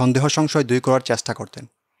মানুষের সন্দেহ সংশয় দূর করার চেষ্টা করতেন।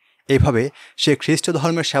 এইভাবে সে খ্রিস্ট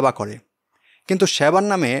ধর্মের সেবা করে, কিন্তু সেবার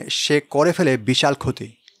নামে সে করে ফেলে বিশাল ক্ষতি।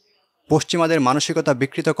 পশ্চিমাদের মানসিকতা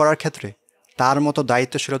বিকৃত করার ক্ষেত্রে তার মতো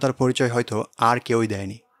দায়িত্বশীলতার পরিচয় হয়তো আর কেউই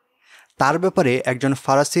দেয়নি। তার ব্যাপারে একজন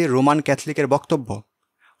ফরাসি রোমান ক্যাথলিকের বক্তব্য,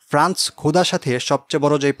 ফ্রান্স খোদার সাথে সবচেয়ে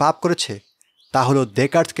বড় যে পাপ করেছে তা হলো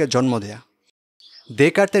দেকার্তকে জন্ম দেয়া।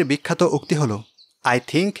 দেকার্তের বিখ্যাত উক্তি হলো, I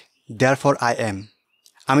think therefore I am.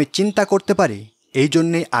 আমি চিন্তা করতে পারি, এই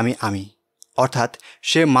জন্যেই আমি। অর্থাৎ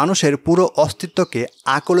সে মানুষের পুরো অস্তিত্বকে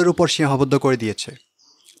আকলের উপর সীমাবদ্ধ করে দিয়েছে।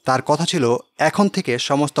 তার কথা ছিল, এখন থেকে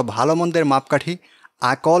সমস্ত ভালো মন্দের মাপকাঠি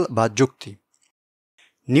আকল বা যুক্তি।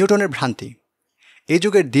 নিউটনের ভ্রান্তি। এই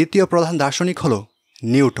যুগের দ্বিতীয় প্রধান দার্শনিক হল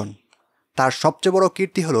নিউটন। তার সবচেয়ে বড়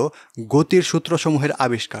কীর্তি হল গতির সূত্রসমূহের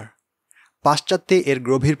আবিষ্কার। পাশ্চাত্যে এর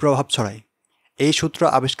গভীর প্রভাব ছড়ায়। এই সূত্র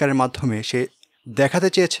আবিষ্কারের মাধ্যমে সে দেখাতে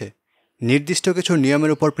চেয়েছে নির্দিষ্ট কিছু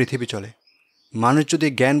নিয়মের উপর পৃথিবী চলে। মানুষ যদি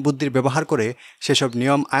জ্ঞান বুদ্ধির ব্যবহার করে সেসব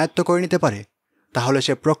নিয়ম আয়ত্ত করে নিতে পারে, তাহলে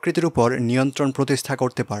সে প্রকৃতির উপর নিয়ন্ত্রণ প্রতিষ্ঠা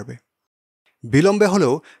করতে পারবে। বিলম্বে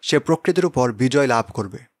হলেও সে প্রকৃতির উপর বিজয় লাভ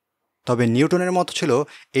করবে। তবে নিউটনের মত ছিল,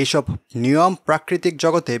 এইসব নিয়ম প্রাকৃতিক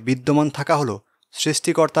জগতে বিদ্যমান থাকা হলো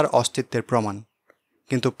সৃষ্টিকর্তার অস্তিত্বের প্রমাণ।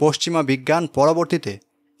 কিন্তু পশ্চিমা বিজ্ঞান পরবর্তীতে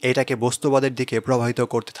এটাকে বস্তুবাদের দিকে প্রবাহিত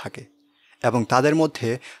করতে থাকে এবং তাদের মধ্যে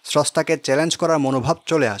স্রষ্টাকে চ্যালেঞ্জ করার মনোভাব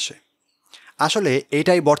চলে আসে। আসলে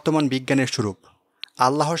এটাই বর্তমান বিজ্ঞানের স্বরূপ,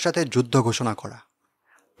 আল্লাহর সাথে যুদ্ধ ঘোষণা করা,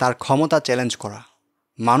 তার ক্ষমতা চ্যালেঞ্জ করা।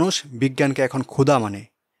 মানুষ বিজ্ঞানকে এখন ক্ষুধা মানে,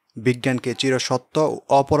 বিজ্ঞানকে চিরসত্য ও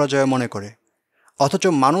অপরাজয় মনে করে। অথচ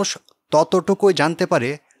মানুষ ততটুকুই জানতে পারে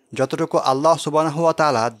যতটুকু আল্লাহ সুবহানাহু ওয়া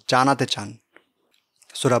তাআলা জানাতে চান।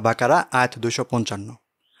 সূরা বাকারা আয়াত 255।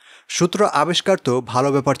 সূত্র আবিষ্কার তো ভালো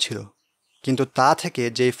ব্যাপার ছিল, কিন্তু তা থেকে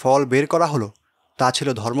যেই ফল বের করা হলো তা ছিল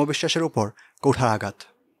ধর্মবিশ্বাসের উপর কুঠারাঘাত।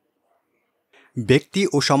 ব্যক্তি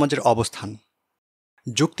ও সমাজের অবস্থান।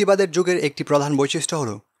 যুক্তিবাদের যুগের একটি প্রধান বৈশিষ্ট্য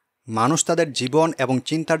হল মানুষ তাদের জীবন এবং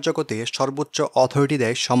চিন্তার জগতে সর্বোচ্চ অথরিটি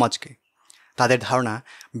দেয় সমাজকে। তাদের ধারণা,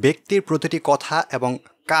 ব্যক্তির প্রতিটি কথা এবং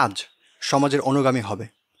কাজ সমাজের অনুগামী হবে।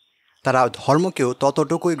 তারা ধর্মকেও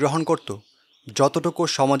ততটুকুই গ্রহণ করত যতটুকু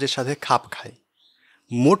সমাজের সাথে খাপ খায়।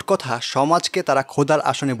 মোট কথা, সমাজকে তারা খোদার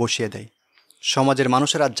আসনে বসিয়ে দেয়। সমাজের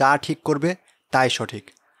মানুষেরা যা ঠিক করবে তাই সঠিক,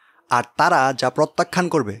 আর তারা যা প্রত্যাখ্যান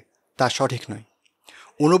করবে তা সঠিক নয়।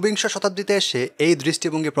 19বিংশ শতাব্দীতে এসে এই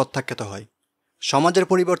দৃষ্টিভঙ্গি প্রত্যাখ্যাত হয়। সমাজের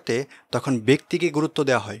পরিবর্তে তখন ব্যক্তিকে গুরুত্ব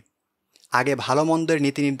দেওয়া হয়। আগে ভালো মন্দের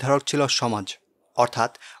নীতি নির্ধারক ছিল সমাজ,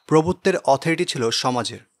 অর্থাৎ প্রভুত্বের অথরিটি ছিল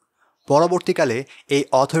সমাজের। পরবর্তীকালে এই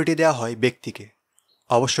অথরিটি দেওয়া হয় ব্যক্তিকে।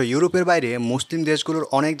 অবশ্য ইউরোপের বাইরে মুসলিম দেশগুলোর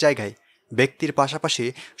অনেক জায়গায় ব্যক্তির পাশাপাশি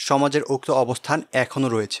সমাজের উক্ত অবস্থান এখনও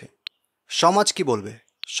রয়েছে। সমাজ কি বলবে,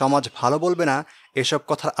 সমাজ ভালো বলবে না, এসব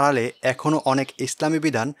কথার আড়ালে এখনও অনেক ইসলামী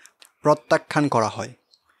বিধান প্রত্যাখ্যান করা হয়।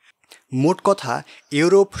 মোট কথা,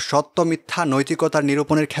 ইউরোপ সত্য মিথ্যা নৈতিকতার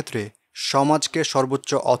নিরূপণের ক্ষেত্রে সমাজকে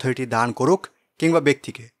সর্বোচ্চ অথরিটি দান করুক কিংবা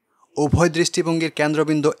ব্যক্তিকে, উভয় দৃষ্টিভঙ্গির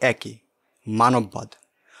কেন্দ্রবিন্দু একই, মানববাদ।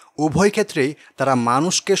 উভয় ক্ষেত্রেই তারা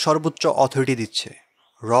মানুষকে সর্বোচ্চ অথরিটি দিচ্ছে,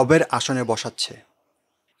 রবের আসনে বসাচ্ছে।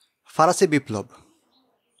 ফরাসি বিপ্লব।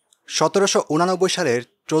 1789 সালের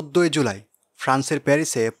 14 জুলাই ফ্রান্সের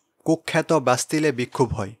প্যারিসে কুখ্যাত বাস্তিলে বিক্ষোভ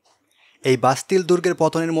হয়। এই বাস্তিল দুর্গের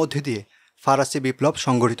পতনের মধ্যে দিয়ে ফরাসি বিপ্লব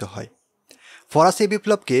সংগঠিত হয়। ফরাসি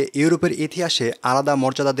বিপ্লবকে ইউরোপের ইতিহাসে আলাদা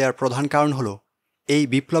মর্যাদা দেওয়ার প্রধান কারণ হলো, এই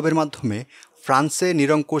বিপ্লবের মাধ্যমে ফ্রান্সে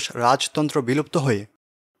নিরঙ্কুশ রাজতন্ত্র বিলুপ্ত হয়ে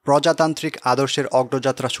প্রজাতান্ত্রিক আদর্শের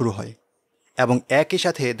অগ্রযাত্রা শুরু হয় এবং একই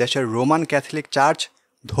সাথে দেশের রোমান ক্যাথলিক চার্চ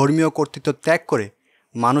ধর্মীয় কর্তৃত্ব ত্যাগ করে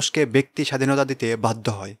মানুষকে ব্যক্তি স্বাধীনতা দিতে বাধ্য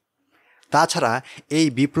হয়। তাছাড়া এই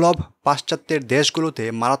বিপ্লব পাশ্চাত্যের দেশগুলোতে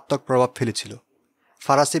মারাত্মক প্রভাব ফেলেছিল।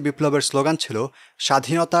 ফরাসি বিপ্লবের স্লোগান ছিল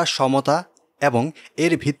স্বাধীনতা, সমতা এবং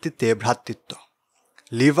এর ভিত্তিতে ভ্রাতৃত্ব,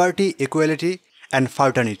 লিবার্টি, ইকুয়ালিটি অ্যান্ড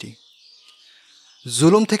ফার্টার্নিটি।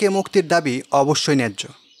 জুলুম থেকে মুক্তির দাবি অবশ্যই ন্যায্য,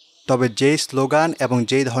 তবে যেই স্লোগান এবং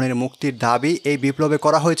যেই ধরনের মুক্তির দাবি এই বিপ্লবে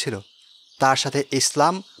করা হয়েছিল তার সাথে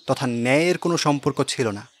ইসলাম তথা ন্যায়ের কোনো সম্পর্ক ছিল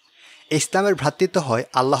না। ইসলামের ভ্রাতৃত্ব হয়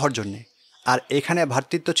আল্লাহর জন্যে, আর এখানে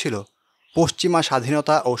ভ্রাতৃত্ব ছিল পশ্চিমা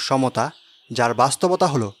স্বাধীনতা ও সমতা, যার বাস্তবতা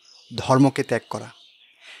হলো ধর্মকে ত্যাগ করা।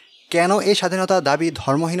 কেন এই স্বাধীনতার দাবি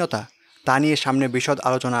ধর্মহীনতা তা নিয়ে সামনে বিশদ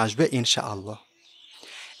আলোচনা আসবে ইনশাআল্লাহ।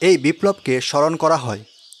 এই বিপ্লবকে স্মরণ করা হয়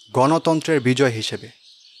গণতন্ত্রের বিজয় হিসেবে।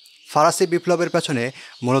 ফরাসি বিপ্লবের পেছনে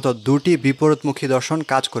মূলত দুটি বিপরীতমুখী দর্শন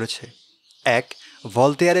কাজ করেছে। এক,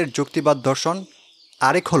 ভলতেয়ারের যুক্তিবাদ দর্শন,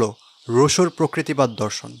 আরেক হলো রুশোর প্রকৃতিবাদ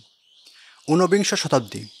দর্শন।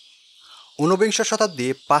 ঊনবিংশ শতাব্দী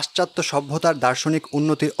পাশ্চাত্য সভ্যতার দার্শনিক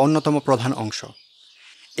উন্নতির অন্যতম প্রধান অংশ।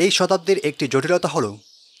 এই শতাব্দীর একটি জটিলতা হলো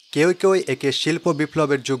কেউ কেউ একে শিল্প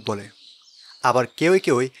বিপ্লবের যুগ বলে, আবার কেউ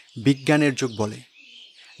কেউ বিজ্ঞানের যুগ বলে।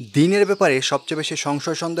 দিনের ব্যাপারে সবচেয়ে বেশি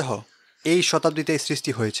সংশয় সন্দেহ এই শতাব্দীতেই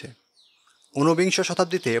সৃষ্টি হয়েছে। ঊনবিংশ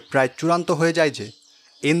শতাব্দীতে প্রায় চূড়ান্ত হয়ে যায় যে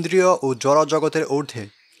ইন্দ্রিয় ও জড় জগতের ঊর্ধ্বে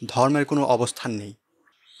ধর্মের কোনো অবস্থান নেই।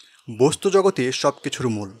 বস্তু জগতই সব কিছুর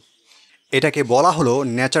মূল। এটাকে বলা হলো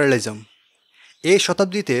ন্যাচারালিজম। এই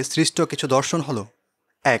শতাব্দীতে সৃষ্ট কিছু দর্শন হলো: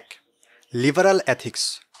 এক, লিবারাল এথিক্স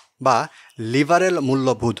বা লিবারেল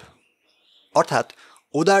মূল্যবোধ, অর্থাৎ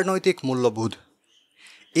উদারনৈতিক মূল্যবোধ।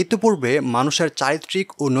 ইতিপূর্বে মানুষের চারিত্রিক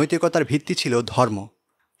ও নৈতিকতার ভিত্তি ছিল ধর্ম।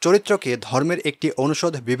 চরিত্রকে ধর্মের একটি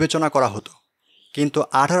অনুষদ বিবেচনা করা হতো, কিন্তু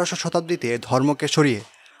 1800 শতাব্দীতে ধর্মকে সরিয়ে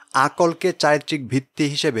আকলকে চারিত্রিক ভিত্তি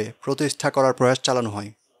হিসেবে প্রতিষ্ঠা করার প্রয়াস চালানো হয়।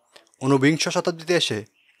 ঊনবিংশ শতাব্দীতে এসে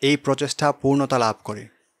এই প্রচেষ্টা পূর্ণতা লাভ করে।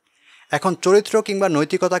 এখন চরিত্র কিংবা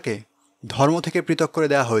নৈতিকতাকে ধর্ম থেকে পৃথক করে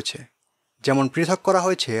দেওয়া হয়েছে, যেমন পৃথক করা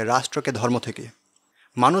হয়েছে রাষ্ট্রকে ধর্ম থেকে।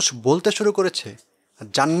 মানুষ বলতে শুরু করেছে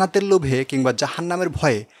জান্নাতের লোভে কিংবা জাহান্নামের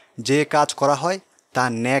ভয়ে যে কাজ করা হয় তা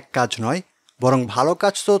ন্যাক কাজ নয়, বরং ভালো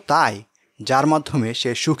কাজ তো তাই যার মাধ্যমে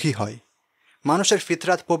সে সুখী হয়। মানুষের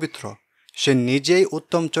ফিতরাত পবিত্র, সে নিজেই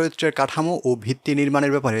উত্তম চরিত্রের কাঠামো ও ভিত্তি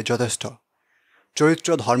নির্মাণের ব্যাপারে যথেষ্ট। চরিত্র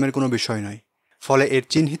ধর্মের কোনো বিষয় নয়, ফলে এর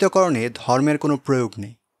চিহ্নিতকরণে ধর্মের কোনো প্রয়োগ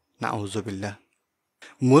নেই। নাউজুবিল্লাহ।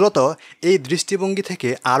 মূলত এই দৃষ্টিভঙ্গি থেকে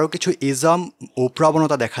আরও কিছু ইজম ও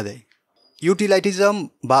প্রবণতা দেখা দেয়। ইউটিলাইটিজম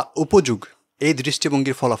বা উপযোগ এই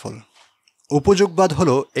দৃষ্টিভঙ্গির ফলাফল। উপযোগবাদ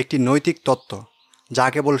হলো একটি নৈতিক তত্ত্ব যা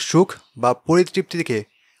কেবল সুখ বা পরিতৃপ্তিকে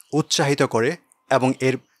উৎসাহিত করে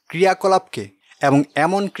এবং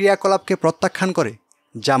এমন ক্রিয়াকলাপকে প্রত্যাখ্যান করে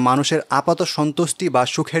যা মানুষের আপাত সন্তুষ্টি বা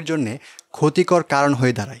সুখের জন্যে ক্ষতিকর কারণ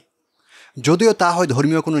হয়ে দাঁড়ায়, যদিও তা হয়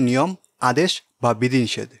ধর্মীয় কোনো নিয়ম, আদেশ বা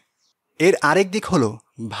বিধিনিষেধ। এর আরেক দিক হলো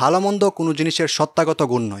ভালো মন্দ কোনো জিনিসের সত্তাগত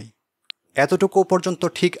গুণ নয়। এতটুকু পর্যন্ত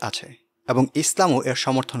ঠিক আছে এবং ইসলামও এর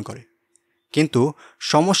সমর্থন করে, কিন্তু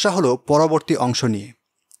সমস্যা হলো পরবর্তী অংশ নিয়ে।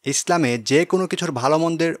 ইসলামে যে কোনো কিছুর ভালো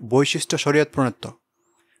মন্দের বৈশিষ্ট্য শরীয়ত প্রণীত।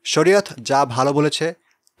 শরীয়ত যা ভালো বলেছে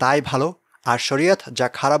তাই ভালো, আর শরীয়ত যা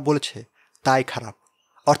খারাপ বলেছে তাই খারাপ,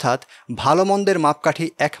 অর্থাৎ ভালো মন্দের মাপকাঠি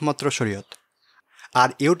একমাত্র শরীয়ত। আর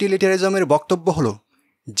ইউটিলিটারিজমের বক্তব্য হলো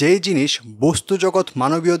যেই জিনিস বস্তু জগৎ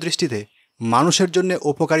মানবীয় দৃষ্টিতে মানুষের জন্য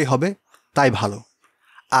উপকারী হবে তাই ভালো,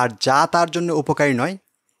 আর যা তার জন্য উপকারী নয়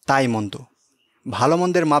তাই মন্দ। ভালো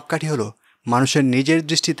মন্দের মাপকাঠি হলো মানুষের নিজের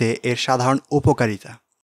দৃষ্টিতে এর সাধারণ উপকারিতা।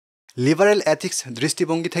 লিবারেল এথিক্স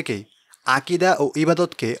দৃষ্টিভঙ্গি থেকেই আকিদা ও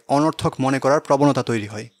ইবাদতকে অনর্থক মনে করার প্রবণতা তৈরি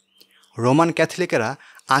হয়। রোমান ক্যাথলিকেরা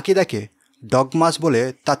আকিদাকে ডগমাস বলে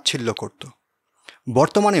তাচ্ছিল্য করত।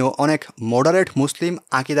 বর্তমানেও অনেক মডারেট মুসলিম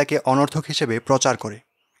আকিদাকে অনর্থক হিসেবে প্রচার করে।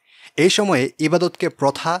 এই সময়ে ইবাদতকে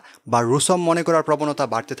প্রথা বা রুসম মনে করার প্রবণতা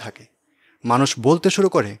বাড়তে থাকে। মানুষ বলতে শুরু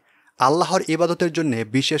করে আল্লাহর ইবাদতের জন্য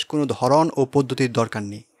বিশেষ কোনো ধরন ও পদ্ধতির দরকার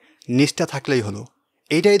নেই, নিষ্ঠা থাকলেই হলো।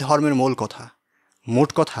 এইটাই ধর্মের মূল কথা। মোট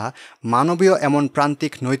কথা, মানবীয় এমন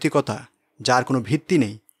প্রান্তিক নৈতিকতা যার কোনো ভিত্তি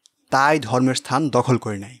নেই তাই ধর্মের স্থান দখল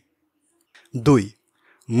করে নেয়। 2.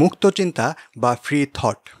 মুক্ত চিন্তা বা ফ্রি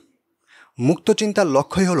থট। মুক্ত চিন্তার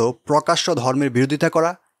লক্ষ্যই হলো প্রকাশ্য ধর্মের বিরোধিতা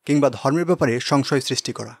করা কিংবা ধর্মের ব্যাপারে সংশয়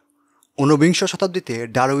সৃষ্টি করা। ঊনবিংশ শতাব্দীতে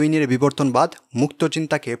ডারউইনের বিবর্তনবাদ মুক্ত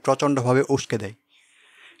চিন্তাকে প্রচণ্ডভাবে উস্কে দেয়।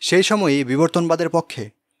 সেই সময়ই বিবর্তনবাদের পক্ষে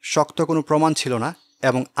শক্ত কোনো প্রমাণ ছিল না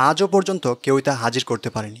এবং আজও পর্যন্ত কেউই তা হাজির করতে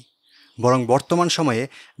পারেনি, বরং বর্তমান সময়ে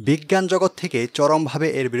বিজ্ঞান জগৎ থেকে চরমভাবে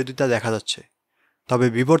এর বিরোধিতা দেখা যাচ্ছে। তবে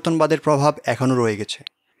বিবর্তনবাদের প্রভাব এখনও রয়ে গেছে,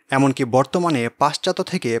 এমনকি বর্তমানে পাশ্চাত্য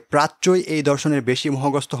থেকে প্রাচ্যই এই দর্শনের বেশি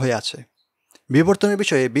মোহগ্রস্ত হয়ে আছে। বিবর্তনের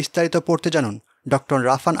বিষয়ে বিস্তারিত পড়তে জানুন ডক্টর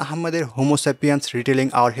রাফান আহমেদের হোমোস্যাপিয়েন্স রিটেলিং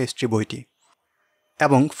আওয়ার হিস্ট্রি বইটি।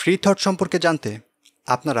 এবং ফ্রি থট সম্পর্কে জানতে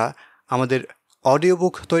আপনারা আমাদের অডিও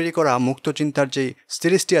বুক তৈরি করা মুক্ত চিন্তার যেই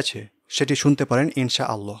সিরিজটি আছে সেটি শুনতে পারেন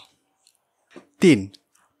ইনশাআল্লাহ। 3.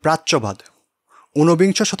 প্রাচ্যবাদ।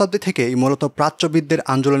 ঊনবিংশ শতাব্দী থেকেই মূলত প্রাচ্যবিদদের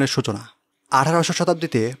আন্দোলনের সূচনা। 1800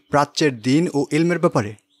 শতাব্দীতে প্রাচ্যের দিন ও ইলমের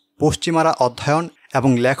ব্যাপারে পশ্চিমারা অধ্যয়ন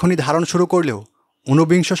এবং লেখনী ধারণ শুরু করলেও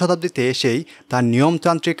ঊনবিংশ শতাব্দীতে এসেই তা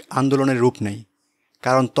নিয়মতান্ত্রিক আন্দোলনের রূপ নেয়,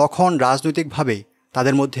 কারণ তখন রাজনৈতিকভাবে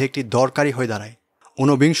তাদের মধ্যে একটি দরকারি হয়ে দাঁড়ায়।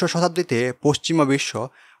 ঊনবিংশ শতাব্দীতে পশ্চিমা বিশ্ব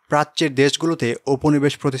প্রাচ্যের দেশগুলোতে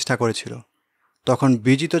উপনিবেশ প্রতিষ্ঠা করেছিল। তখন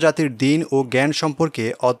বিজিত জাতির দিন ও জ্ঞান সম্পর্কে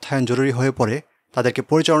অধ্যয়ন জরুরি হয়ে পড়ে তাদেরকে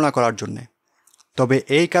পরিচালনা করার জন্যে। তবে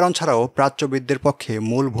এই কারণ ছাড়াও প্রাচ্যবিদদের পক্ষে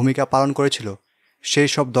মূল ভূমিকা পালন করেছিল সেই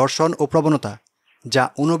সব দর্শন ও প্রবণতা যা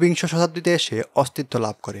ঊনবিংশ শতাব্দীতে এসে অস্তিত্ব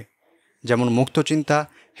লাভ করে, যেমন মুক্তচিন্তা,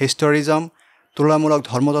 হিস্টোরিজম, তুলনামূলক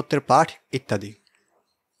ধর্মতত্ত্বের পাঠ ইত্যাদি।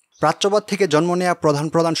 প্রাচ্যবাদ থেকে জন্ম নেওয়া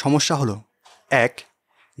প্রধান সমস্যা হল: 1.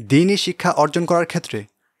 দ্বীনি শিক্ষা অর্জন করার ক্ষেত্রে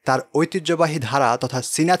তার ঐতিহ্যবাহী ধারা তথা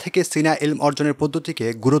সিনা থেকে সিনা ইলম অর্জনের পদ্ধতিকে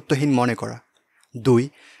গুরুত্বহীন মনে করা। 2.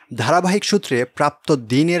 ধারাবাহিক সূত্রে প্রাপ্ত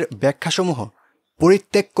দ্বীনের ব্যাখ্যাসমূহ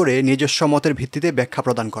পরিত্যাগ করে নিজস্ব মতের ভিত্তিতে ব্যাখ্যা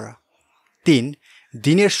প্রদান করা। 3.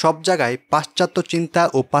 দ্বীনের সব জায়গায় পাশ্চাত্য চিন্তা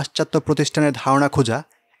ও পাশ্চাত্য প্রতিষ্ঠানের ধারণা খোঁজা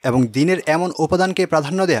এবং দ্বীনের এমন উপাদানকে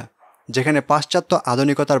প্রাধান্য দেয়া যেখানে পাশ্চাত্য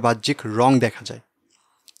আধুনিকতার বাহ্যিক রং দেখা যায়।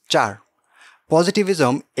 4.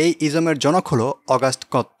 পজিটিভিজম। এই ইজমের জনক হল অগাস্ট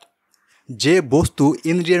কত। যে বস্তু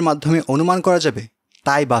ইন্দ্রিয়ের মাধ্যমে অনুমান করা যাবে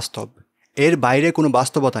তাই বাস্তব, এর বাইরে কোনো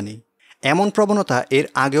বাস্তবতা নেই। এমন প্রবণতা এর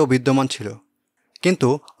আগেও বিদ্যমান ছিল, কিন্তু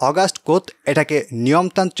অগাস্ট কোত এটাকে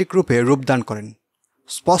নিয়মতান্ত্রিক রূপে রূপদান করেন।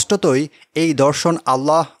 স্পষ্টতই এই দর্শন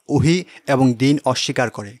আল্লাহ, উহি এবং দ্বীন অস্বীকার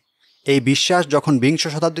করে। এই বিশ্বাস যখন বিংশ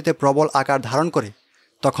শতাব্দীতে প্রবল আকার ধারণ করে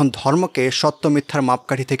তখন ধর্মকে সত্য মিথ্যার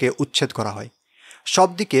মাপকাঠি থেকে উচ্ছেদ করা হয়, সব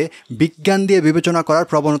দিকে বিজ্ঞান দিয়ে বিবেচনা করার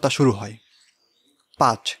প্রবণতা শুরু হয়।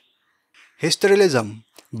 5. হিস্টোরিয়ালিজম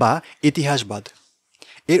বা ইতিহাসবাদ।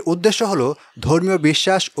 এর উদ্দেশ্য হল ধর্মীয়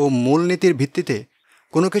বিশ্বাস ও মূলনীতির ভিত্তিতে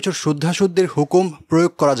কোনো কিছুর শুদ্ধাশুদ্ধির হুকুম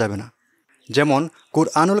প্রয়োগ করা যাবে না, যেমন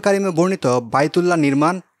কুরআনুল কারিমে বর্ণিত বাইতুল্লাহ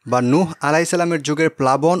নির্মাণ বা নূহ আলাইহিসসালামের যুগের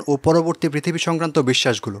প্লাবন ও পরবর্তী পৃথিবী সংক্রান্ত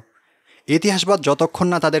বিশ্বাসগুলো। ইতিহাসবাদ যতক্ষণ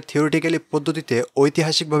না তাদের থিওরিটিক্যালি পদ্ধতিতে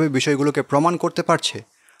ঐতিহাসিকভাবে বিষয়গুলোকে প্রমাণ করতে পারছে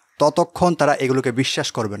ততক্ষণ তারা এগুলোকে বিশ্বাস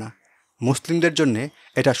করবে না। মুসলিমদের জন্যে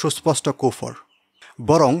এটা সুস্পষ্ট কুফর।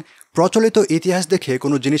 বরং প্রচলিত ইতিহাস দেখে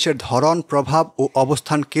কোনো জিনিসের ধরন, প্রভাব ও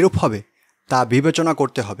অবস্থান কীরূপ হবে তা বিবেচনা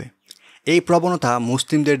করতে হবে। এই প্রবণতা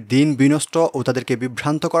মুসলিমদের দিন বিনষ্ট ও তাদেরকে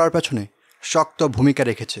বিভ্রান্ত করার পেছনে শক্ত ভূমিকা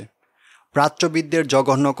রেখেছে। প্রাচ্যবিদদের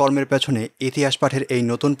জঘন্য কর্মের পেছনে ইতিহাস পাঠের এই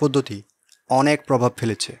নতুন পদ্ধতি অনেক প্রভাব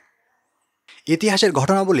ফেলেছে। ইতিহাসের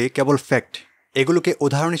ঘটনাবলী কেবল ফ্যাক্ট, এগুলোকে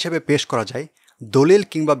উদাহরণ হিসেবে পেশ করা যায়, দলিল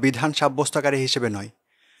কিংবা বিধান সাব্যস্তকারী হিসেবে নয়।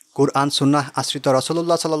 কুরআন সুন্নাহ আশ্রিত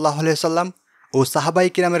রাসূলুল্লাহ সাল্লাল্লাহু আলাইহি সাল্লাম ও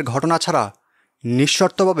সাহাবায়ে কিরামের ঘটনা ছাড়া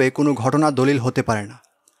নিঃশর্তভাবে কোনো ঘটনা দলিল হতে পারে না।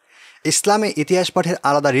 ইসলামে ইতিহাস পাঠের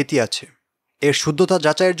আলাদা রীতি আছে। এর শুদ্ধতা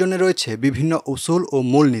যাচাইয়ের জন্য রয়েছে বিভিন্ন উসুল ও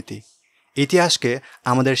মূলনীতি। ইতিহাসকে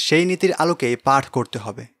আমাদের সেই নীতির আলোকেই পাঠ করতে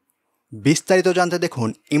হবে। বিস্তারিত জানতে দেখুন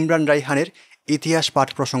ইমরান রাইহানের ইতিহাস পাঠ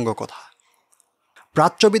প্রসঙ্গ কথা।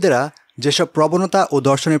 প্রাচ্যবিদেরা যেসব প্রবণতা ও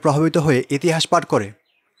দর্শনে প্রভাবিত হয়ে ইতিহাস পাঠ করে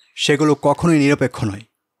সেগুলো কখনোই নিরপেক্ষ নয়।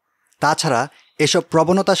 তাছাড়া এসব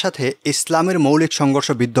প্রবণতার সাথে ইসলামের মৌলিক সংঘর্ষ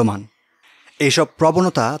বিদ্যমান। এইসব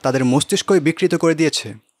প্রবণতা তাদের মস্তিষ্কই বিকৃত করে দিয়েছে,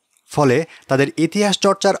 ফলে তাদের ইতিহাস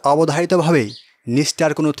চর্চার অবধারিতভাবেই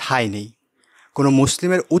নিষ্ঠার কোনো ঠাঁই নেই। কোনো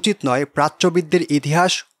মুসলিমের উচিত নয় প্রাচ্যবিদদের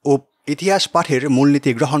ইতিহাস ও ইতিহাস পাঠের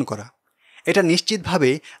মূলনীতি গ্রহণ করা। এটা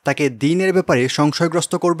নিশ্চিতভাবেই তাকে দ্বীনের ব্যাপারে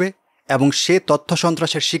সংশয়গ্রস্ত করবে এবং সে তথ্য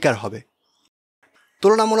সন্ত্রাসের শিকার হবে।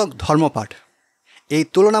 তুলনামূলক ধর্মপাঠ। এই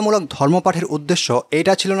তুলনামূলক ধর্মপাঠের উদ্দেশ্য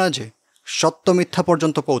এটা ছিল না যে সত্য মিথ্যা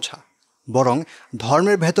পর্যন্ত পৌঁছা, বরং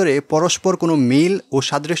ধর্মের ভেতরে পরস্পর কোনো মিল ও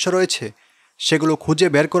সাদৃশ্য রয়েছে সেগুলো খুঁজে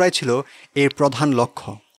বের করাই ছিল এর প্রধান লক্ষ্য।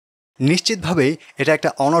 নিশ্চিতভাবেই এটা একটা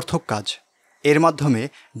অনর্থক কাজ। এর মাধ্যমে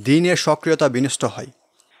দ্বীনের সক্রিয়তা বিনষ্ট হয়।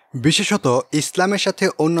 বিশেষত ইসলামের সাথে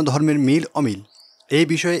অন্য ধর্মের মিল অমিল এই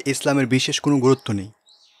বিষয়ে ইসলামের বিশেষ কোনো গুরুত্ব নেই।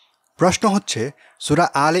 প্রশ্ন হচ্ছে, সূরা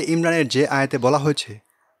আলে ইমরানের যে আয়াতে বলা হয়েছে,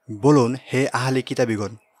 বলুন হে আহলে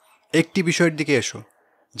কিতাবিগণ, একটি বিষয়ের দিকে এসো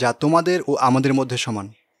যা তোমাদের ও আমাদের মধ্যে সমান,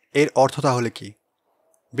 এর অর্থ তাহলে কি?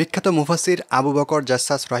 বিখ্যাত মুফাসসির আবু বকর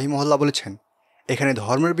জাসসাস রাহিমাহুল্লাহ বলেছেন, এখানে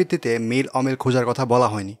ধর্মের ভিত্তিতে মিল অমিল খোঁজার কথা বলা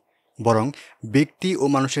হয়নি, বরং ব্যক্তি ও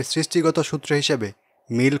মানুষের সৃষ্টিগত সূত্র হিসেবে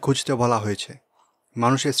মিল খুঁজতে বলা হয়েছে।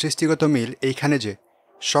 মানুষের সৃষ্টিগত মিল এইখানে যে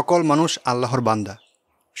সকল মানুষ আল্লাহর বান্দা,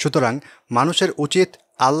 সুতরাং মানুষের উচিত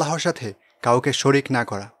আল্লাহর সাথে কাউকে শরিক না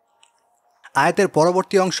করা। আয়াতের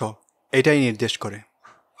পরবর্তী অংশ এটাই নির্দেশ করে।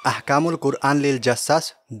 আহকামুল কুরআন লিল জাসসাস,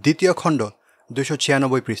 2য় খণ্ড,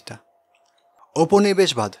 296 পৃষ্ঠা।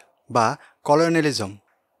 উপনিবেশবাদ বা কলোনিয়ালিজম।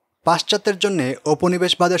 পাশ্চাত্যের জন্যে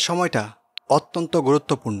উপনিবেশবাদের সময়টা অত্যন্ত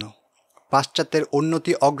গুরুত্বপূর্ণ। পাশ্চাত্যের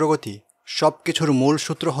উন্নতি অগ্রগতি সব কিছুর মূল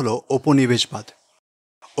সূত্র হল উপনিবেশবাদ।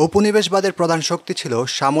 উপনিবেশবাদের প্রধান শক্তি ছিল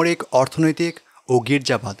সামরিক, অর্থনৈতিক ও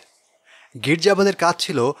গির্জাবাদ। গির্জাবাদের কাজ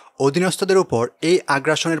ছিল অধীনস্থদের উপর এই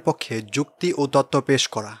আগ্রাসনের পক্ষে যুক্তি ও তত্ত্ব পেশ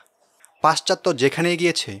করা। পাশ্চাত্য যেখানেই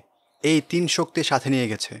গিয়েছে এই তিন শক্তি সাথে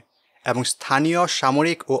নিয়ে গেছে এবং স্থানীয়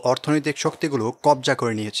সামরিক ও অর্থনৈতিক শক্তিগুলো কবজা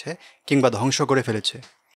করে নিয়েছে কিংবা ধ্বংস করে ফেলেছে।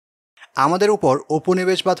 আমাদের উপর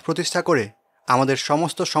উপনিবেশবাদ প্রতিষ্ঠা করে আমাদের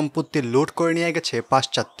সমস্ত সম্পত্তি লুট করে নিয়ে গেছে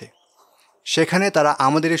পাশ্চাত্যে। সেখানে তারা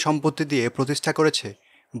আমাদেরই সম্পত্তি দিয়ে প্রতিষ্ঠা করেছে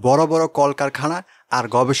বড় বড় কলকারখানা আর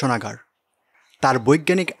গবেষণাগার। তার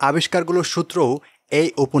বৈজ্ঞানিক আবিষ্কারগুলোর সূত্রও এই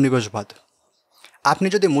উপনিবেশবাদ। আপনি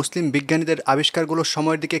যদি মুসলিম বিজ্ঞানীদের আবিষ্কারগুলোর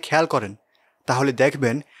সময়ের দিকে খেয়াল করেন তাহলে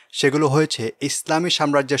দেখবেন সেগুলো হয়েছে ইসলামী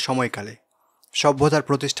সাম্রাজ্যের সময়কালে। সভ্যতার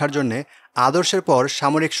প্রতিষ্ঠার জন্যে আদর্শের পর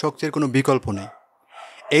সামরিক শক্তির কোনো বিকল্প নেই।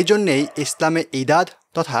 এই জন্যেই ইসলামে ইদাদ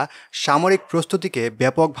তথা সামরিক প্রস্তুতিকে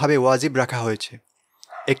ব্যাপকভাবে ওয়াজিব রাখা হয়েছে।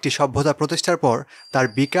 একটি সভ্যতা প্রতিষ্ঠার পর তার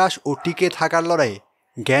বিকাশ ও টিকে থাকার লড়াইয়ে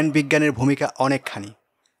জ্ঞান বিজ্ঞানের ভূমিকা অনেকখানি।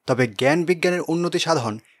 তবে জ্ঞান বিজ্ঞানের উন্নতি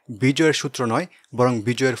সাধন বিজয়ের সূত্র নয়, বরং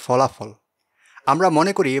বিজয়ের ফলাফল। আমরা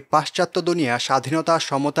মনে করি পাশ্চাত্য দুনিয়া স্বাধীনতা,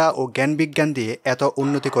 সমতা ও জ্ঞান বিজ্ঞান দিয়ে এত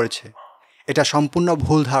উন্নতি করেছে। এটা সম্পূর্ণ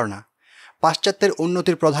ভুল ধারণা। পাশ্চাত্যের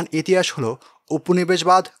উন্নতির প্রধান ইতিহাস হল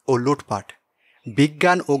উপনিবেশবাদ ও লুটপাট।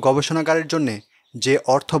 বিজ্ঞান ও গবেষণাগারের জন্যে যে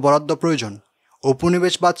অর্থ বরাদ্দ প্রয়োজন,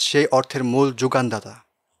 উপনিবেশবাদ সেই অর্থের মূল যোগানদাতা।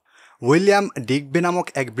 উইলিয়াম ডিগবে নামক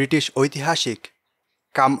এক ব্রিটিশ ঐতিহাসিক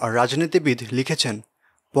কাম রাজনীতিবিদ লিখেছেন,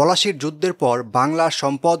 পলাশির যুদ্ধের পর বাংলার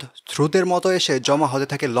সম্পদ স্রোতের মতো এসে জমা হতে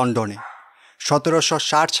থাকে লন্ডনে।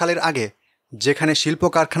 1760 সালের আগে যেখানে শিল্প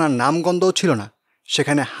কারখানার নামগন্ধও ছিল না,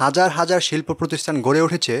 সেখানে হাজার হাজার শিল্প প্রতিষ্ঠান গড়ে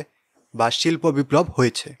উঠেছে বা শিল্প বিপ্লব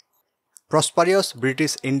হয়েছে। Prosperous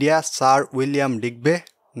British India, sir William ডিগবে,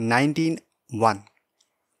 1901।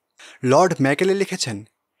 Lord Merkel লিখেছেন,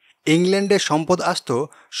 ইংল্যান্ডে সম্পদ আসত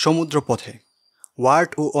সমুদ্রপথে।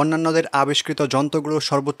 ওয়ার্ট ও অন্যান্যদের আবিষ্কৃত যন্ত্রগুলোর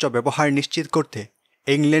সর্বোচ্চ ব্যবহার নিশ্চিত করতে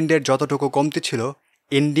ইংল্যান্ডের যতটুকু কমতি ছিল,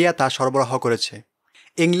 ইন্ডিয়া তা সরবরাহ করেছে।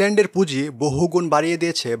 ইংল্যান্ডের পুঁজি বহুগুণ বাড়িয়ে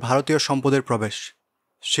দিয়েছে ভারতীয় সম্পদের প্রবেশ।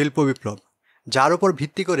 শিল্প বিপ্লব, যার উপর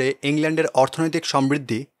ভিত্তি করে ইংল্যান্ডের অর্থনৈতিক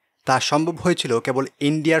সমৃদ্ধি, তা সম্ভব হয়েছিল কেবল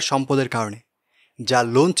ইন্ডিয়ার সম্পদের কারণে, যা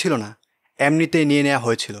লোন ছিল না, এমনিতেই নিয়ে নেওয়া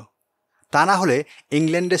হয়েছিল। তা না হলে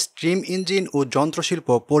ইংল্যান্ডের স্টিম ইঞ্জিন ও যন্ত্রশিল্প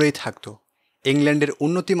পড়েই থাকত। ইংল্যান্ডের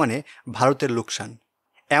উন্নতি মানে ভারতের লোকসান।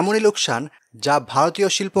 এমনই লোকসান যা ভারতীয়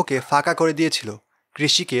শিল্পকে ফাঁকা করে দিয়েছিল,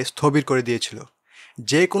 কৃষিকে স্থবির করে দিয়েছিল।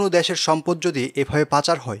 যে কোনো দেশের সম্পদ যদি এভাবে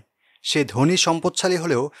পাচার হয়, সে ধনী সম্পদশালী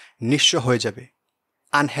হলেও নিঃস্ব হয়ে যাবে।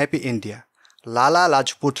 Unhappy India, Lala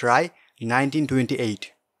Lajpat Rai, 1928।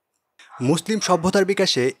 মুসলিম সভ্যতার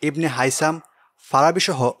বিকাশে ইবনে হাইসাম, ফারাবি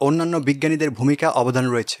সহ অন্যান্য বিজ্ঞানীদের ভূমিকা অবদান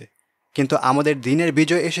রয়েছে। কিন্তু আমাদের দিনের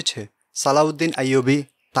বিজয় এসেছে সালাউদ্দিন আইয়ুবী,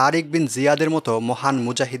 তারিক বিন জিয়াদের মতো মহান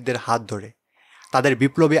মুজাহিদদের হাত ধরে, তাদের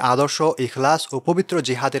বিপ্লবী আদর্শ, ইখলাস ও পবিত্র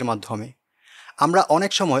জিহাদের মাধ্যমে। আমরা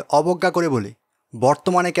অনেক সময় অবজ্ঞা করে বলি,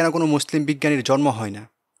 বর্তমানে কেন কোনো মুসলিম বিজ্ঞানীর জন্ম হয় না।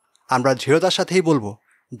 আমরা দৃঢ়তার সাথেই বলবো,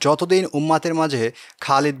 যতদিন উম্মাতের মাঝে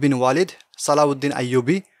খালিদ বিন ওয়ালিদ, সালাউদ্দিন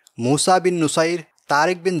আইয়ুবী, মুসা বিন নুসাইর,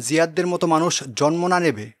 তারিক বিন জিয়াদদের মতো মানুষ জন্ম না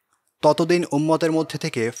নেবে, ততদিন উম্মতের মধ্যে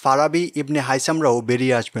থেকে ফারাবি, ইবনে হাইসামরাও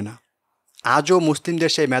বেরিয়ে আসবে না। আজও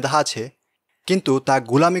মুসলিমদের সেই মেধা আছে, কিন্তু তা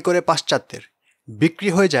গুলামি করে পাশ্চাত্যের, বিক্রি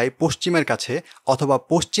হয়ে যায় পশ্চিমের কাছে, অথবা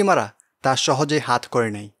পশ্চিমারা তা সহজেই হাত করে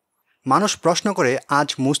নেয়। মানুষ প্রশ্ন করে আজ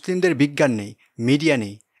মুসলিমদের বিজ্ঞান নেই, মিডিয়া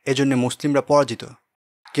নেই, এজন্য মুসলিমরা পরাজিত।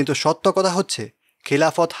 কিন্তু সত্য কথা হচ্ছে,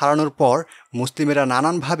 খিলাফত হারানোর পর মুসলিমেরা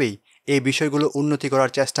নানানভাবেই এই বিষয়গুলো উন্নতি করার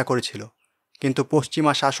চেষ্টা করেছিল, কিন্তু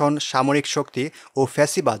পশ্চিমা শাসন, সামরিক শক্তি ও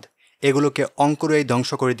ফ্যাসিবাদ এগুলোকে অঙ্কুরেই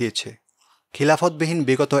ধ্বংস করে দিয়েছে। খিলাফতবিহীন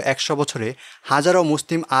বিগত 100 বছরে হাজারো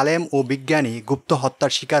মুসলিম আলেম ও বিজ্ঞানী গুপ্ত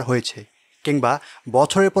হত্যার শিকার হয়েছে, কিংবা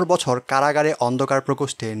বছরের পর বছর কারাগারে অন্ধকার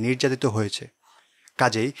প্রকোষ্ঠে নির্যাতিত হয়েছে।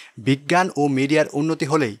 কাজেই বিজ্ঞান ও মিডিয়ার উন্নতি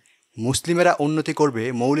হলেই মুসলিমেরা উন্নতি করবে,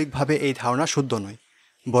 মৌলিকভাবে এই ধারণা শুদ্ধ নয়,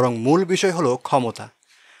 বরং মূল বিষয় হলো ক্ষমতা।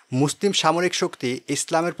 মুসলিম সামরিক শক্তি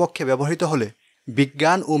ইসলামের পক্ষে ব্যবহৃত হলে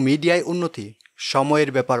বিজ্ঞান ও মিডিয়ায় উন্নতি সময়ের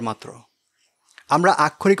ব্যাপার মাত্র। আমরা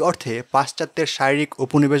আক্ষরিক অর্থে পাশ্চাত্যের শারীরিক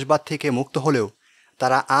উপনিবেশবাদ থেকে মুক্ত হলেও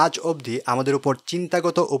তারা আজ অবধি আমাদের উপর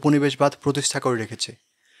চিন্তাগত উপনিবেশবাদ প্রতিষ্ঠা করে রেখেছে।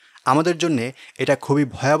 আমাদের জন্যে এটা খুবই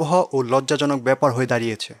ভয়াবহ ও লজ্জাজনক ব্যাপার হয়ে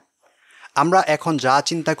দাঁড়িয়েছে। আমরা এখন যা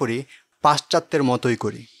চিন্তা করি পাশ্চাত্যের মতোই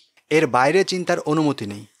করি, এর বাইরে চিন্তার অনুমতি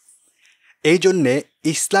নেই। এই জন্যে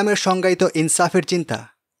ইসলামের সংজ্ঞায়িত ইনসাফের চিন্তা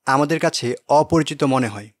আমাদের কাছে অপরিচিত মনে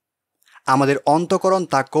হয়। আমাদের অন্তঃকরণ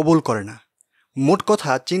তা কবুল করে না। মোট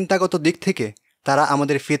কথা, চিন্তাগত দিক থেকে তারা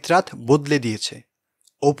আমাদের ফিতরাত বদলে দিয়েছে।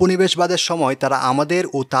 উপনিবেশবাদের সময় তারা আমাদের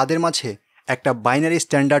ও তাদের মাঝে একটা বাইনারি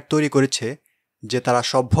স্ট্যান্ডার্ড তৈরি করেছে যে তারা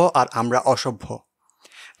সভ্য আর আমরা অসভ্য,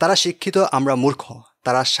 তারা শিক্ষিত আমরা মূর্খ,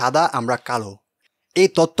 তারা সাদা আমরা কালো। এই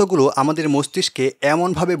তত্ত্বগুলো আমাদের মস্তিষ্কে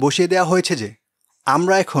এমনভাবে বসিয়ে দেওয়া হয়েছে যে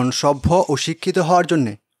আমরা এখন সভ্য ও শিক্ষিত হওয়ার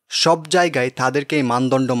জন্যে সব জায়গায় তাদেরকেই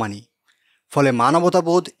মানদণ্ড মানি। ফলে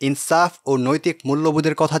মানবতাবোধ, ইনসাফ ও নৈতিক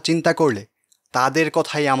মূল্যবোধের কথা চিন্তা করলে তাদের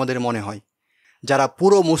কথাই আমাদের মনে হয়, যারা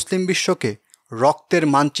পুরো মুসলিম বিশ্বকে রক্তের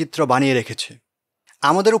মানচিত্র বানিয়ে রেখেছে।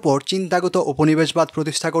 আমাদের উপর চিন্তাগত উপনিবেশবাদ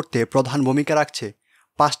প্রতিষ্ঠা করতে প্রধান ভূমিকা রাখছে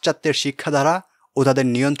পাশ্চাত্যের শিক্ষাধারা ও তাদের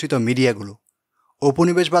নিয়ন্ত্রিত মিডিয়াগুলো।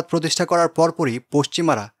 উপনিবেশবাদ প্রতিষ্ঠা করার পরপরই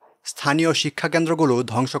পশ্চিমারা স্থানীয় শিক্ষাকেন্দ্রগুলো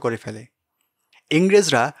ধ্বংস করে ফেলে।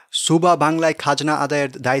 ইংরেজরা সুবা বাংলায় খাজনা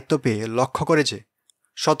আদায়ের দায়িত্ব পেয়ে লক্ষ্য করে যে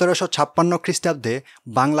 1756 খ্রিস্টাব্দে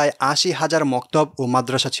বাংলায় 80,000 মক্তব ও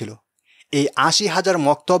মাদ্রাসা ছিল। এই 80,000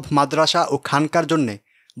 মক্তব, মাদ্রাসা ও খানকার জন্যে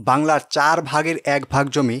বাংলার 1/4 ভাগ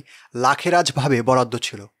জমি লাখেরাজভাবে বরাদ্দ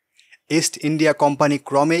ছিল। ইস্ট ইন্ডিয়া কোম্পানি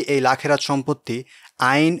ক্রমেই এই লাখেরাজ সম্পত্তি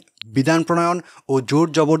আইন, বিধান প্রণয়ন ও জোর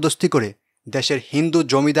জবরদস্তি করে দেশের হিন্দু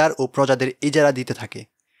জমিদার ও প্রজাদের ইজারা দিতে থাকে।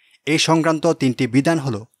 এই সংক্রান্ত 3টি বিধান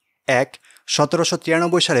হল: 1.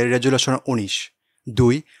 1793 সালের রেজুলেশন 19,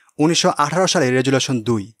 2. 1918 সালের রেজুলেশন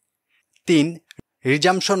 2, 3.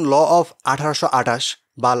 রিজাম্পশন ল'অফ 1828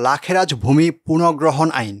 বা লাখেরাজ ভূমি পুনঃগ্রহণ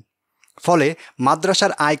আইন। ফলে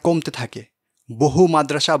মাদ্রাসার আয় কমতে থাকে, বহু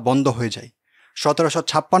মাদ্রাসা বন্ধ হয়ে যায়।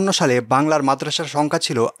 1756 সালে বাংলার মাদ্রাসার সংখ্যা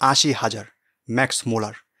ছিল 80,000, ম্যাক্স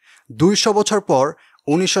মুলার। 200 বছর পর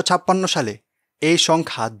 1956 সালে এই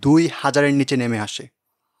সংখ্যা 2,000-এর নিচে নেমে আসে।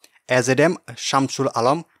 এজেডএম শামসুল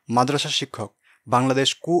আলম, মাদ্রাসা শিক্ষক, Bangladesh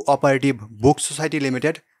cooperative book society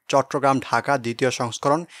limited, Chittagong, Dhaka, 2য়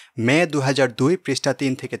সংস্করণ, মে 2002, পৃষ্ঠা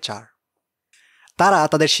 3-4। তারা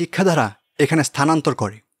তাদের শিক্ষাধারা এখানে স্থানান্তর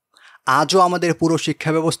করে। আজও আমাদের পুরো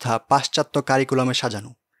শিক্ষা ব্যবস্থা পাশ্চাত্য কারিকুলামে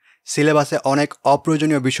সাজানো। সিলেবাসে অনেক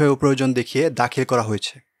অপ্রয়োজনীয় বিষয় ও প্রয়োজন দেখিয়ে দাখিল করা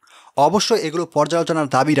হয়েছে। অবশ্য এগুলো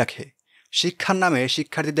পর্যালোচনার দাবি রাখে। শিক্ষার নামে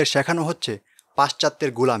শিক্ষার্থীদের শেখানো হচ্ছে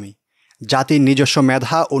পাশ্চাত্যের গোলামি। জাতির নিজস্ব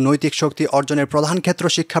মেধা ও নৈতিক শক্তি অর্জনের প্রধান ক্ষেত্র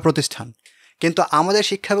শিক্ষা প্রতিষ্ঠান। কিন্তু আমাদের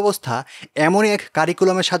শিক্ষা ব্যবস্থা এমনই এক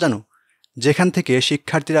কারিকুলামে সাজানো যেখান থেকে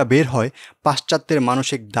শিক্ষার্থীরা বের হয় পাশ্চাত্যের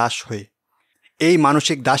মানসিক দাস হয়ে। এই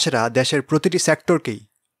মানসিক দাসেরা দেশের প্রতিটি সেক্টরকেই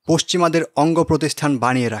পশ্চিমাদের অঙ্গ প্রতিষ্ঠান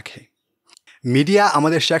বানিয়ে রাখে। মিডিয়া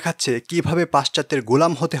আমাদের শেখাচ্ছে কিভাবে পাশ্চাত্যের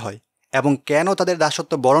গোলাম হতে হয় এবং কেন তাদের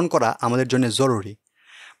দাসত্ব বরণ করা আমাদের জন্য জরুরি।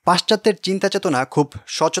 পাশ্চাত্যের চিন্তা চেতনা খুব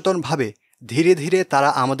সচেতনভাবে ধীরে ধীরে তারা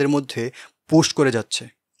আমাদের মধ্যে পুশ করে যাচ্ছে।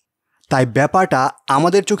 তাই ব্যাপারটা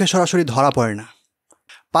আমাদের চোখে সরাসরি ধরা পড়ে না।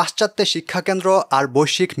 পাশ্চাত্যের শিক্ষাকেন্দ্র আর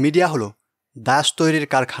বৈশ্বিক মিডিয়া হলো দাস তৈরির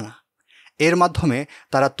কারখানা। এর মাধ্যমে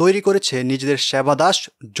তারা তৈরি করেছে নিজেদের সেবাদাস,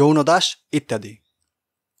 যৌনদাস ইত্যাদি।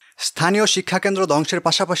 স্থানীয় শিক্ষাকেন্দ্র ধ্বংসের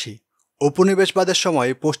পাশাপাশি উপনিবেশবাদের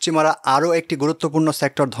সময় পশ্চিমারা আরও একটি গুরুত্বপূর্ণ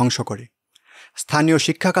সেক্টর ধ্বংস করে। স্থানীয়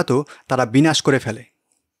শিক্ষাখাতও তারা বিনাশ করে ফেলে।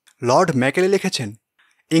 লর্ড ম্যাকেলি লিখেছেন,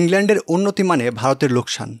 ইংল্যান্ডের উন্নতি মানে ভারতের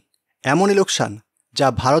লোকসান, এমনই লোকসান যা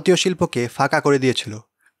ভারতীয় শিল্পকে ফাঁকা করে দিয়েছিল,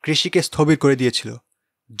 কৃষিকে স্থবির করে দিয়েছিল।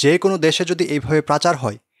 যে কোনো দেশে যদি এইভাবে প্রচার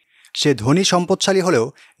হয়, সে ধনী সম্পদশালী হলেও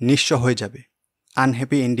নিঃস্ব হয়ে যাবে।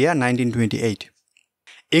 Unhappy India, 1928।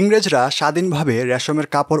 ইংরেজরা স্বাধীনভাবে রেশমের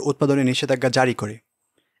কাপড় উৎপাদনে নিষেধাজ্ঞা জারি করে।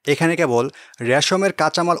 এখানে কেবল রেশমের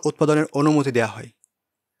কাঁচামাল উৎপাদনের অনুমতি দেওয়া হয়।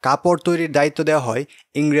 কাপড় তৈরির দায়িত্ব দেওয়া হয়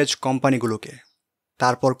ইংরেজ কোম্পানিগুলোকে।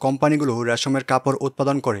 তারপর কোম্পানিগুলো রেশমের কাপড়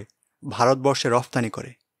উৎপাদন করে ভারতবর্ষে রফতানি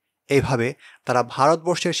করে। এইভাবে তারা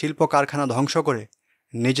ভারতবর্ষের শিল্প কারখানা ধ্বংস করে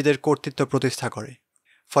নিজেদের কর্তৃত্ব প্রতিষ্ঠা করে।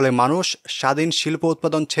 ফলে মানুষ স্বাধীন শিল্প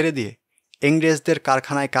উৎপাদন ছেড়ে দিয়ে ইংরেজদের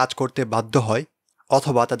কারখানায় কাজ করতে বাধ্য হয়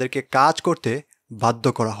অথবা তাদেরকে কাজ করতে বাধ্য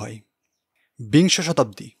করা হয়। বিংশ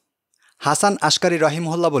শতাব্দী। হাসান আশকারি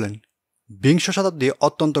রহিমহুল্লাহ বলেন, বিংশ শতাব্দী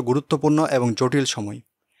অত্যন্ত গুরুত্বপূর্ণ এবং জটিল সময়।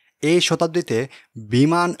 এই শতাব্দীতে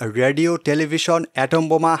বিমান, রেডিও, টেলিভিশন, অ্যাটম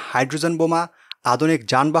বোমা, হাইড্রোজেন বোমা, আধুনিক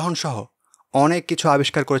যানবাহন সহ অনেক কিছু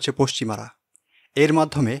আবিষ্কার করেছে পশ্চিমারা। এর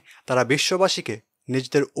মাধ্যমে তারা বিশ্ববাসীকে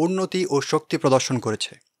নিজেদের উন্নতি ও শক্তি প্রদর্শন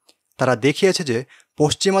করেছে। তারা দেখিয়েছে যে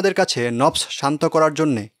পশ্চিমাদের কাছে নফস শান্ত করার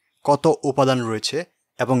জন্যে কত উপাদান রয়েছে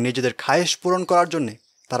এবং নিজেদের খায়েশ পূরণ করার জন্যে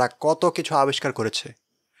তারা কত কিছু আবিষ্কার করেছে।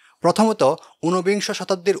 প্রথমত 19বিংশ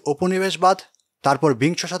শতাব্দীর উপনিবেশবাদ, তারপর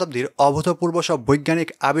বিংশ শতাব্দীর অভূতপূর্ব সব বৈজ্ঞানিক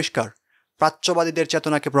আবিষ্কার প্রাচ্যবাদীদের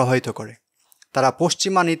চেতনাকে প্রভাবিত করে। তারা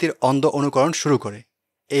পশ্চিমা নীতির অন্ধ অনুকরণ শুরু করে।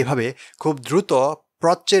 এইভাবে খুব দ্রুত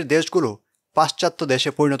প্রাচ্যের দেশগুলো পাশ্চাত্য দেশে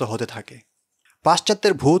পরিণত হতে থাকে।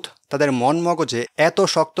 পাশ্চাত্যের ভূত তাদের মন মগজে এত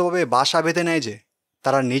শক্তভাবে বাসা বেঁধে নেয় যে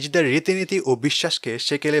তারা নিজেদের রীতিনীতি ও বিশ্বাসকে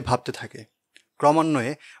সেকেলে ভাবতে থাকে।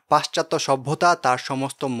 ক্রমান্বয়ে পাশ্চাত্য সভ্যতা তার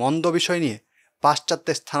সমস্ত মন্দ বিষয় নিয়ে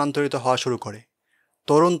পাশ্চাত্যে স্থানান্তরিত হওয়া শুরু করে।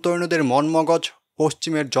 তরুণ তরুণীদের মন মগজ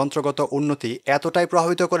পশ্চিমের যন্ত্রগত উন্নতি এতটাই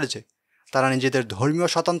প্রভাবিত করেছে তারা নিজেদের ধর্মীয়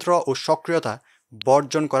স্বাতন্ত্র্য ও সক্রিয়তা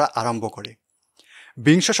বর্জন করা আরম্ভ করে।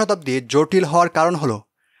 বিংশ শতাব্দী জটিল হওয়ার কারণ হল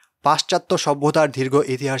পাশ্চাত্য সভ্যতার দীর্ঘ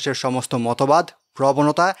ইতিহাসের সমস্ত মতবাদ,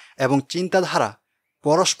 প্রবণতা এবং চিন্তাধারা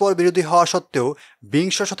পরস্পর বিরোধী হওয়া সত্ত্বেও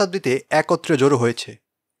বিংশ শতাব্দীতে একত্রে জড়ো হয়েছে।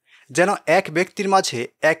 যেন এক ব্যক্তির মাঝে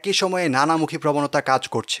একই সময়ে নানামুখী প্রবণতা কাজ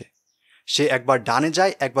করছে। সে একবার ডানে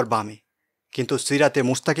যায়, একবার বামে, কিন্তু সিরাতে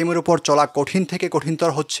মুস্তাকিমের উপর চলা কঠিন থেকে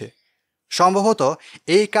কঠিনতর হচ্ছে। সম্ভবত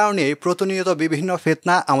এই কারণে প্রতিনিয়ত বিভিন্ন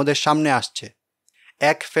ফিতনা আমাদের সামনে আসছে।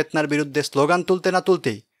 এক ফিতনার বিরুদ্ধে স্লোগান তুলতে না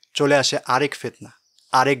তুলতেই চলে আসে আরেক ফিতনা,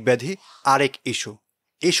 আরেক ব্যাধি, আরেক ইস্যু,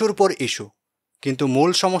 ইস্যুর পর ইস্যু, কিন্তু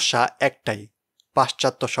মূল সমস্যা একটাই,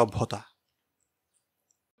 পাশ্চাত্য সভ্যতা।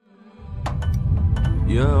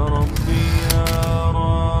 يا ربي